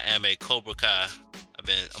 this is not anime. Cobra Kai. I'm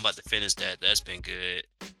about to finish that. That's been good.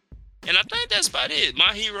 And I think that's about it.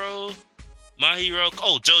 My hero.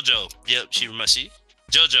 Oh, JoJo. Yep,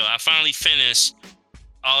 JoJo. I finally finished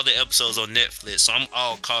all the episodes on Netflix, so I'm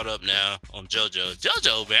all caught up now on JoJo.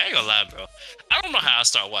 JoJo, man, I ain't gonna lie, bro. I don't know how I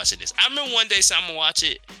started watching this. I remember one day saying I'm gonna watch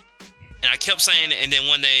it, and I kept saying it, and then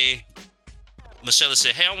one day, Michelle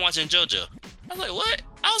said, "Hey, I'm watching JoJo." I was like, "What?"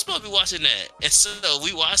 I was supposed to be watching that, and so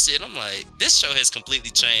we watched it. And I'm like, this show has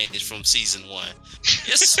completely changed from season 1.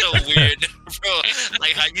 It's so weird, bro.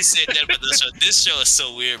 Like how you said that about the show. This show is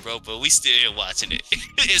so weird, bro. But we still here watching it,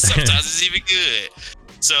 and sometimes it's even good.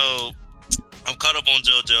 So I'm caught up on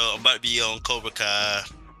JoJo. I'm about to be on Cobra Kai.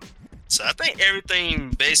 So I think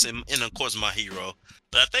everything based in, and of course My Hero.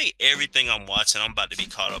 But I think everything I'm watching, I'm about to be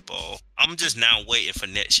caught up on. I'm just now waiting for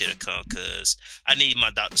next shit to come because I need my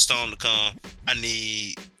Dr. Stone to come. I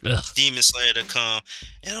need Demon Slayer to come.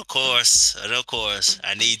 And of course, I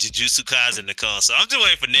need Jujutsu Kaisen to come. So I'm just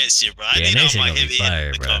waiting for next year, bro. I need all my heavy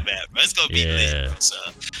hitters to come back, bro. It's gonna be lit. So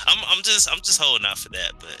I'm just holding out for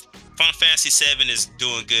that. But Final Fantasy 7 is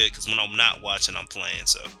doing good because when I'm not watching, I'm playing.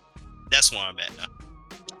 So that's where I'm at now.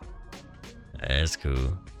 That's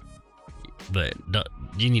cool. But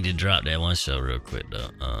you need to drop that one show real quick though.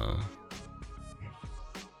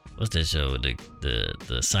 What's that show with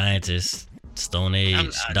the scientist, Stone Age,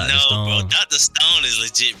 Dr. Stone? Bro, Dr. Stone is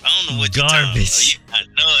legit. I don't know what garbage. You're talking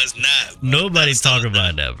about. No, it's not. Bro. Nobody talk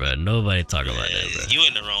about that, bro. Nobody talk about that, bro. You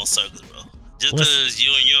in the wrong circle, bro. Just because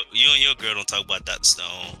you and your girl don't talk about Dr.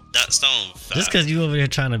 Stone. Dr. Stone. Just because you over here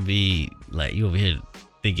trying to be like you over here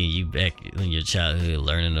thinking you back in your childhood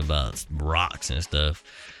learning about rocks and stuff.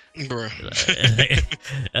 Bro,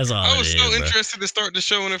 that's all. I was so interested to start the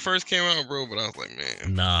show when it first came out, bro. But I was like,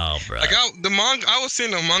 man, no, bro. Like the manga, I was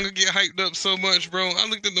seeing the manga get hyped up so much, bro. I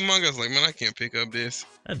looked at the manga, I was like, man, I can't pick up this.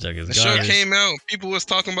 That joke is the garbage. show came out, people was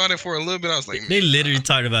talking about it for a little bit. I was like, they literally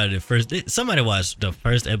talked about it at first. Somebody watched the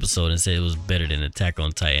first episode and said it was better than Attack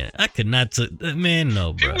on Titan. I could not. Man,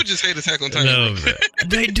 no, bro. People just hate Attack on Titan. No, bro.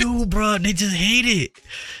 They do, bro. They just hate it.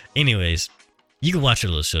 Anyways, you can watch a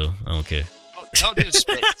little show. I don't care. Don't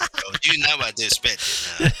disrespect it, bro. You're not about to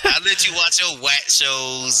disrespect it. I let you watch your whack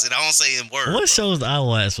shows, and I don't say in words. What shows I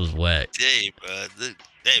watched was whack? Hey, bro.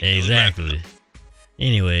 Exactly.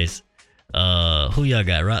 Anyways, who y'all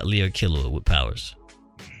got? Rock Lee or Killua with powers?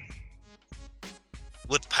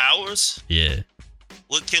 With powers? Yeah.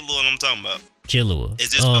 What Killua I'm talking about? Killua.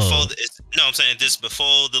 Is this before? No, I'm saying this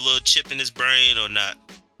before the little chip in his brain or not?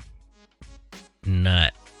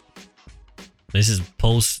 Not. This is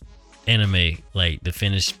post anime, like the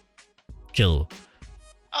finished Killua.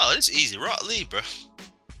 Oh, it's easy. Rock Lee, bro.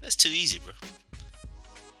 That's too easy, bro.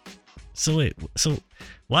 So wait, so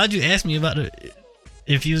why'd you ask me about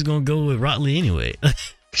if you was gonna go with Rock Lee anyway? He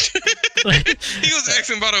was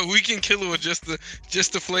asking about a weekend Killua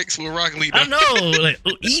just to flex with Rock Lee. I know, like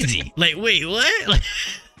easy. Like wait, what? Like,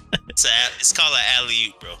 it's called an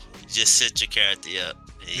alley-oop, bro. You just set your character up.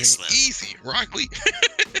 Easy, Rock Lee.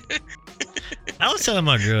 I was telling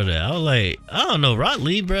my girl that I was like, I don't know, Rock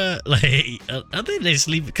Lee, bro. Like, I think they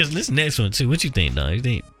sleep because this next one too. What you think, dog? You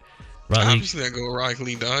think Rock Lee? Obviously, I go Rock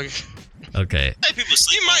Lee, dog. Okay. People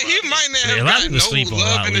sleep he might not have gotten no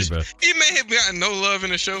love in the show. He may have gotten no love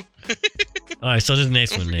in the show. All right, so this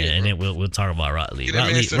next one, then, and then we'll talk about Rock Lee.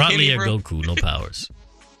 Rock Lee or Goku, no powers.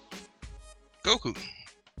 Goku.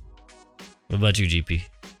 What about you, GP?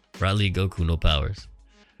 Rock Lee, Goku, no powers.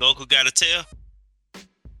 Goku got a tail.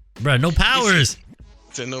 Bro, no powers.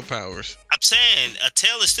 Said no powers. I'm saying a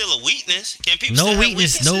tail is still a weakness. Can people no still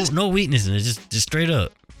weakness? have weaknesses? No weakness. Just straight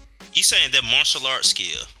up. You saying that martial arts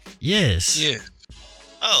skill? Yes. Yeah.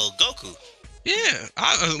 Oh, Goku. Yeah.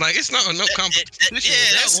 I like it's not no competition.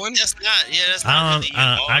 That's one. That's not. Yeah, that's not. Really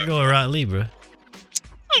I go with Rock Lee, bro.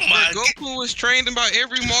 Oh my God. Goku was trained in about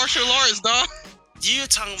every martial arts, dog. You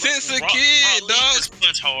talking about since a kid, dog? He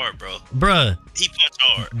punch hard, bro. Bruh. He punch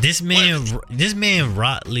hard. This man,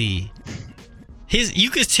 Rock Lee.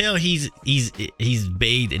 You could tell he's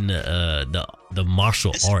bathed in the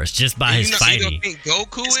martial arts just by his fighting. You don't think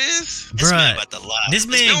Goku is? Bruh, this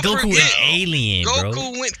man Goku is alien, bro.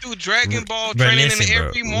 Goku went through Dragon Ball training in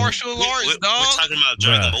every martial arts, dog. We're talking about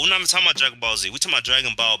Dragon Ball. We're not talking about Dragon Ball Z. We're talking about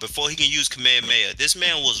Dragon Ball before he can use Kamehameha. This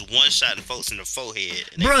man was one-shotting folks in the forehead.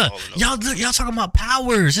 Bruh, y'all talking about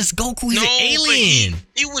powers. It's Goku. He's an alien.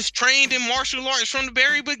 He was trained in martial arts from the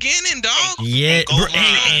very beginning, dog. Yeah,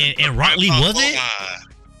 and Rock Lee wasn't?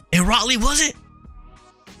 And Rock Lee wasn't?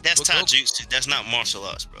 That's taijutsu. That's not martial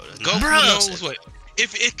arts, bro. Goku knows what.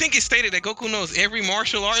 If think it's stated that Goku knows every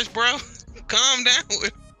martial arts, bro, calm down.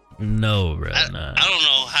 No, bro. I don't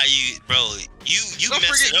know how you, bro. You don't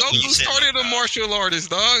forget Goku started a martial artist,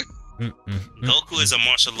 dog. Goku is a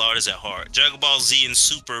martial artist at heart. Dragon Ball Z and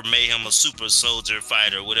Super Mayhem, a super soldier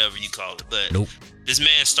fighter, whatever you call it. But this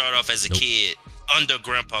man started off as a kid under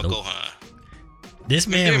Grandpa Gohan. This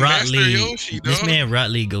man Rock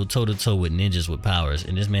Lee go toe to toe with ninjas with powers,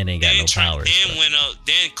 and this man ain't got no powers. Then went up,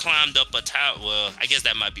 then climbed up a tower. Well, I guess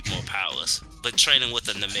that might be more powerless. But training with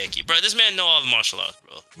a Namekian, bro. This man know all the martial arts,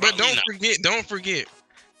 bro. But don't forget,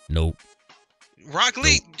 Nope. Rock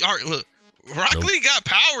Lee, all right, look, Rock Lee got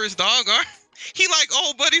powers, dog. All right? He like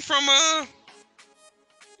old buddy from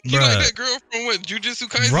he like that girl from what Jujutsu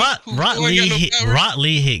Kaisen. Rock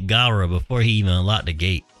Lee hit Gaara before he even unlocked the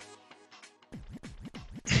gate.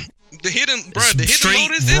 The hidden Straight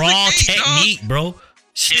lotus is raw a gate, technique, dog. bro.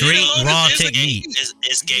 Straight raw technique.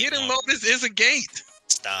 It's gate. Hidden lotus is a gate.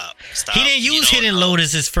 Stop. He didn't use hidden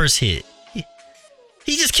lotus his first hit.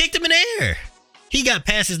 He just kicked him in the air. He got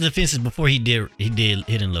past his defenses before he did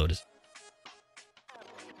hidden lotus.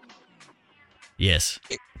 Yes.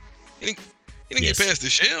 He didn't get past the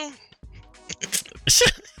shell.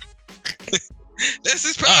 That's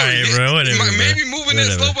his power. All right, bro. Whatever. Maybe moving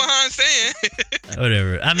that slow behind sand.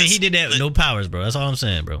 Whatever. I mean, he did that with no powers, bro. That's all I'm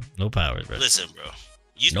saying, bro. No powers, bro. Listen, bro.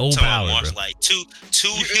 You no powers, bro. Like two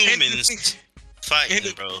humans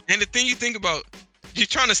fighting, bro. And the thing you think about, you're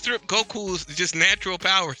trying to strip Goku's just natural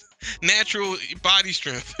powers, natural body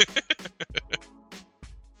strength.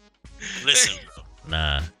 Listen, bro.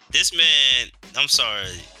 Nah. This man, I'm sorry,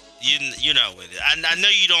 you're not with it. I know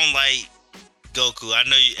you don't like Goku. I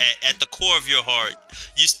know you at the core of your heart,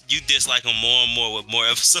 you dislike him more and more with more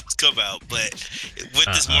episodes come out. But with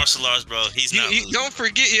this martial arts, bro, he's not. Don't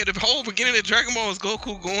forget, the whole beginning of Dragon Ball is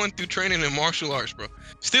Goku going through training in martial arts, bro.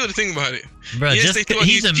 Still to think about it, bro. Yes,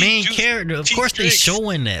 he's a main character. Of course, they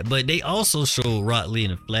showing that, but they also show Rock Lee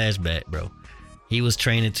in a flashback, bro. He was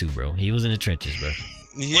training too, bro. He was in the trenches, bro.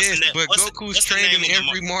 Yes, but Goku's trained in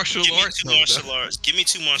every martial arts. Give me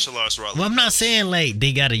two martial arts, Rock Lee. Well, I'm not saying like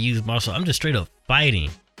they gotta use martial. I'm just straight up fighting.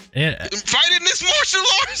 Fighting this martial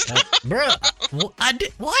arts, bro. Well, I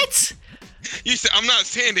did what? You said I'm not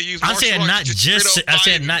saying they use. I'm saying not just. I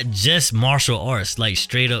said not just martial arts, like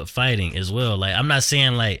straight up fighting as well. Like I'm not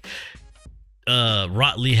saying like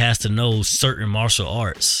Rock Lee has to know certain martial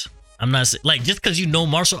arts. I'm not saying like just because you know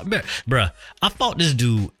martial, bruh. I fought this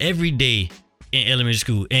dude every day in elementary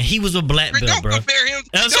school, and he was a black belt, bro.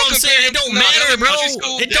 That's what I'm saying. It don't matter, bro.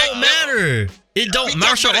 It don't matter. It don't.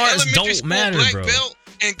 Martial arts don't matter, bro.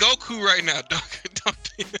 And Goku right now, dog.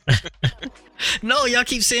 No, y'all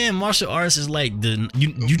keep saying martial arts is like the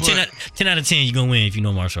you 10 out of 10 you gonna win if you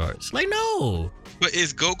know martial arts. Like no. But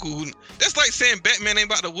it's Goku. That's like saying Batman ain't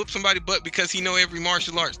about to whoop somebody butt because he know every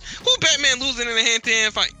martial arts. Who Batman losing in a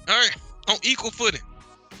hand-to-hand fight? All right, on equal footing.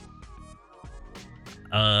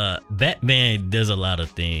 Batman does a lot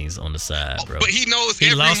of things on the side, bro. But he knows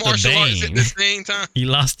every martial arts at the same time. He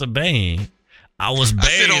lost the Bane. I was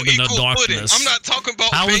Bane in the darkness. Footing. I'm not talking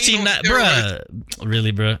about how Bane was he not, bruh?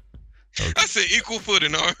 Really, bruh? Okay. I said equal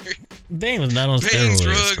footing, all right. Bane was not on steroids,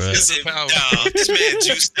 bro. This man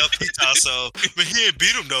juiced up. Also, but he didn't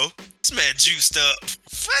beat him though. This man juiced up.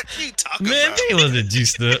 What you talking about? Man, Bane wasn't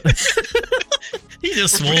juiced up. He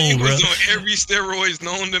just swole, bro. Was on every steroids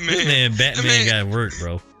known to man. Batman got work,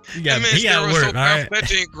 bro. He got work, all right.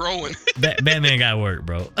 That ain't growing. Batman got work,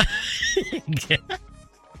 bro.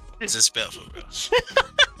 It's a spell for bro.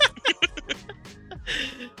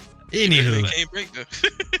 Anywho.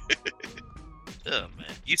 Oh man,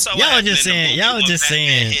 you saw y'all was just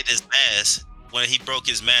saying. Hit his mask when he broke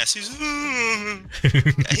his mask. He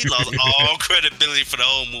lost all credibility for the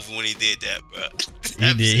whole movie when he did that, bro.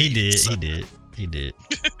 He did.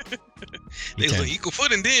 They was on equal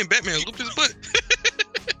footing. Then Batman looped his butt.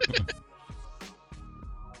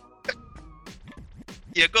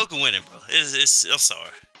 Yeah, Goku winning, bro. I'm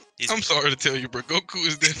sorry. I'm sorry to tell you, bro. Goku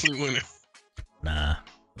is definitely winning. Nah,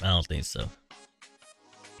 I don't think so.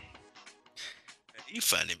 You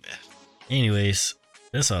funny, man. Anyways,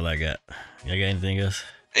 that's all I got. Y'all got anything else?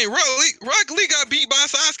 Hey, Rock Lee got beat by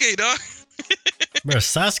Sasuke, dog. Bro,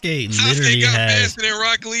 Sasuke literally got has. faster than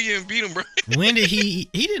Rock Lee and beat him, bro. When did he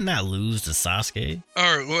did not lose to Sasuke?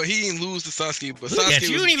 All right, well, he didn't lose to Sasuke, but Look Sasuke at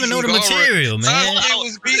you don't even know the material, man.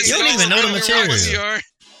 You don't even know the material.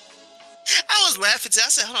 I was laughing. I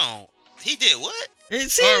said, hold on. He did what? All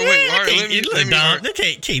right, let me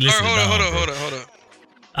can't listen. Hold on.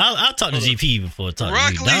 I'll talk to GP before talking to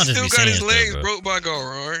you. Rock Lee still got his legs broke by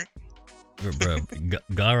Gaara, all right? Bro,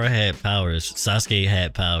 Gaara had powers. Sasuke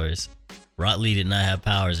had powers. Rock Lee did not have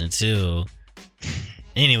powers until...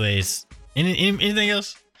 Anyways, anything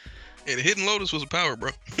else? Yeah, the Hidden Lotus was a power,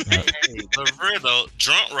 bro. But for real though,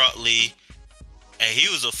 drunk Rock Lee, and he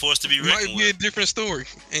was a force to be reckoned with. Might be a different story.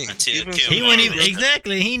 He wouldn't even...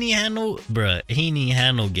 Exactly, he didn't have no... Bruh, he didn't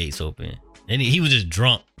have no gates open. And he was just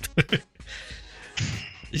drunk.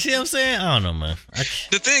 You see what I'm saying? I don't know, man. I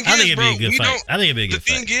think it'd be a good fight. I think it'd be a good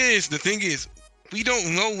fight. The thing is, we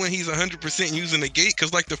don't know when he's 100% using the gate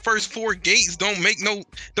because, like, the first 4 gates don't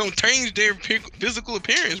change their physical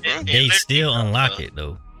appearance, bro. They still unlock it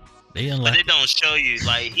though. They But unlock. they don't show you.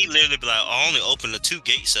 Like he literally be like, I only opened the 2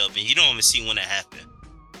 gates up, and you don't even see when it happened.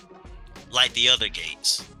 Like the other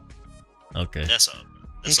gates. Okay. That's all.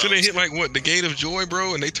 That's Until all they I'm hit like what, the gate of joy,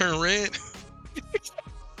 bro, and they turn red.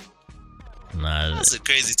 Nah, That's a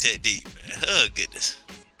crazy technique, man. Oh goodness.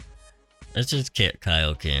 that's just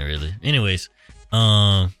Kaioken, really. Anyways,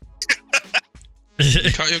 Kaioken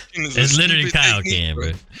is it's a literally stupid technique, Kaioken,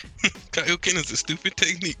 bro. Kaioken is a stupid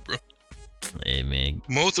technique, bro. Hey man,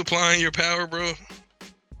 Multiplying your power, bro.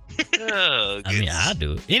 Oh, I mean, I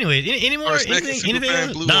do it. Anyways, any more? Or stacking Anything Superman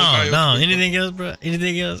else? Blue on No, Kaioken, anything else, bro?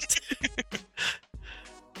 Anything else?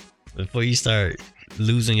 Before you start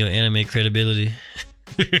losing your anime credibility.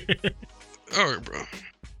 All right, bro.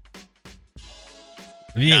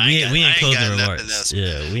 We ain't closing got nothing remarks. else,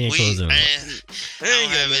 Yeah, we ain't closing remarks. I Ain't don't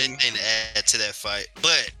got have nothing. anything to add to that fight,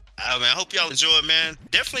 but I hope y'all enjoy it, man.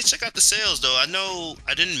 Definitely check out the sales, though. I know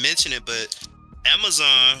I didn't mention it, but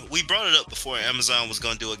Amazon, we brought it up before. Amazon was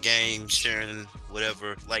gonna do a game sharing,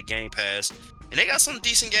 whatever, like Game Pass, and they got some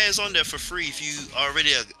decent games on there for free. If you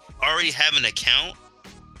already have an account,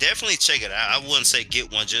 definitely check it out. I wouldn't say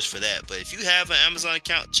get one just for that, but if you have an Amazon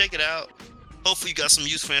account, check it out. Hopefully you got some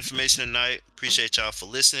useful information tonight. Appreciate y'all for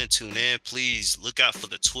listening. Tune in. Please look out for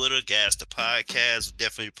the Twitter, Gas the Podcast. We're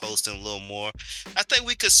definitely posting a little more. I think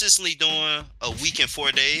we consistently doing a week in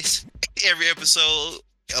 4 days. Every episode,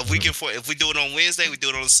 a week in 4. If we do it on Wednesday, we do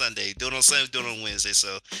it on Sunday. Do it on Sunday, we do it on Wednesday.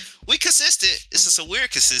 So we consistent. It's just a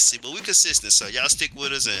weird consistency, but we consistent. So y'all stick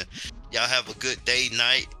with us and y'all have a good day,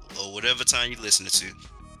 night, or whatever time you listening to.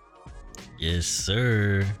 Yes,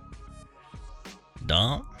 sir.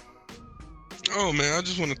 Dom? Oh man, I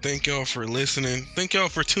just want to thank y'all for listening. Thank y'all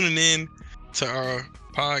for tuning in to our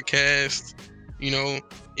podcast. You know,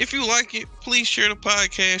 if you like it, please share the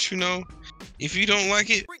podcast. You know, if you don't like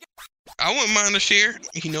it, I wouldn't mind a share.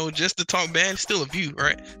 You know, just to talk bad, it's still a view,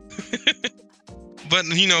 right? But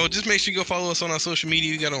you know, just make sure you go follow us on our social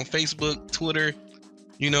media. We got on Facebook, Twitter.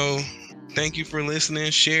 You know, thank you for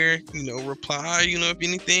listening. Share. You know, reply. You know, if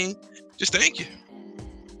anything, just thank you.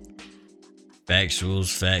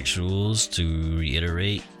 Factuals. To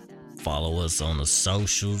reiterate, follow us on the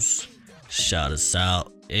socials. Shout us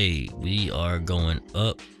out. Hey, we are going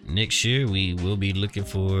up next year. We will be looking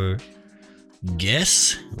for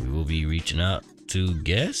guests. We will be reaching out to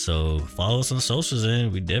guests. So follow us on socials,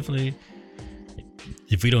 and we definitely,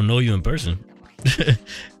 if we don't know you in person,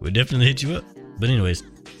 we'll definitely hit you up. But anyways,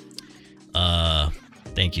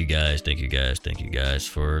 thank you guys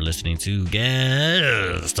for listening to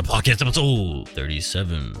Gas the Podcast episode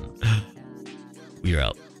 37. We are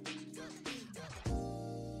out.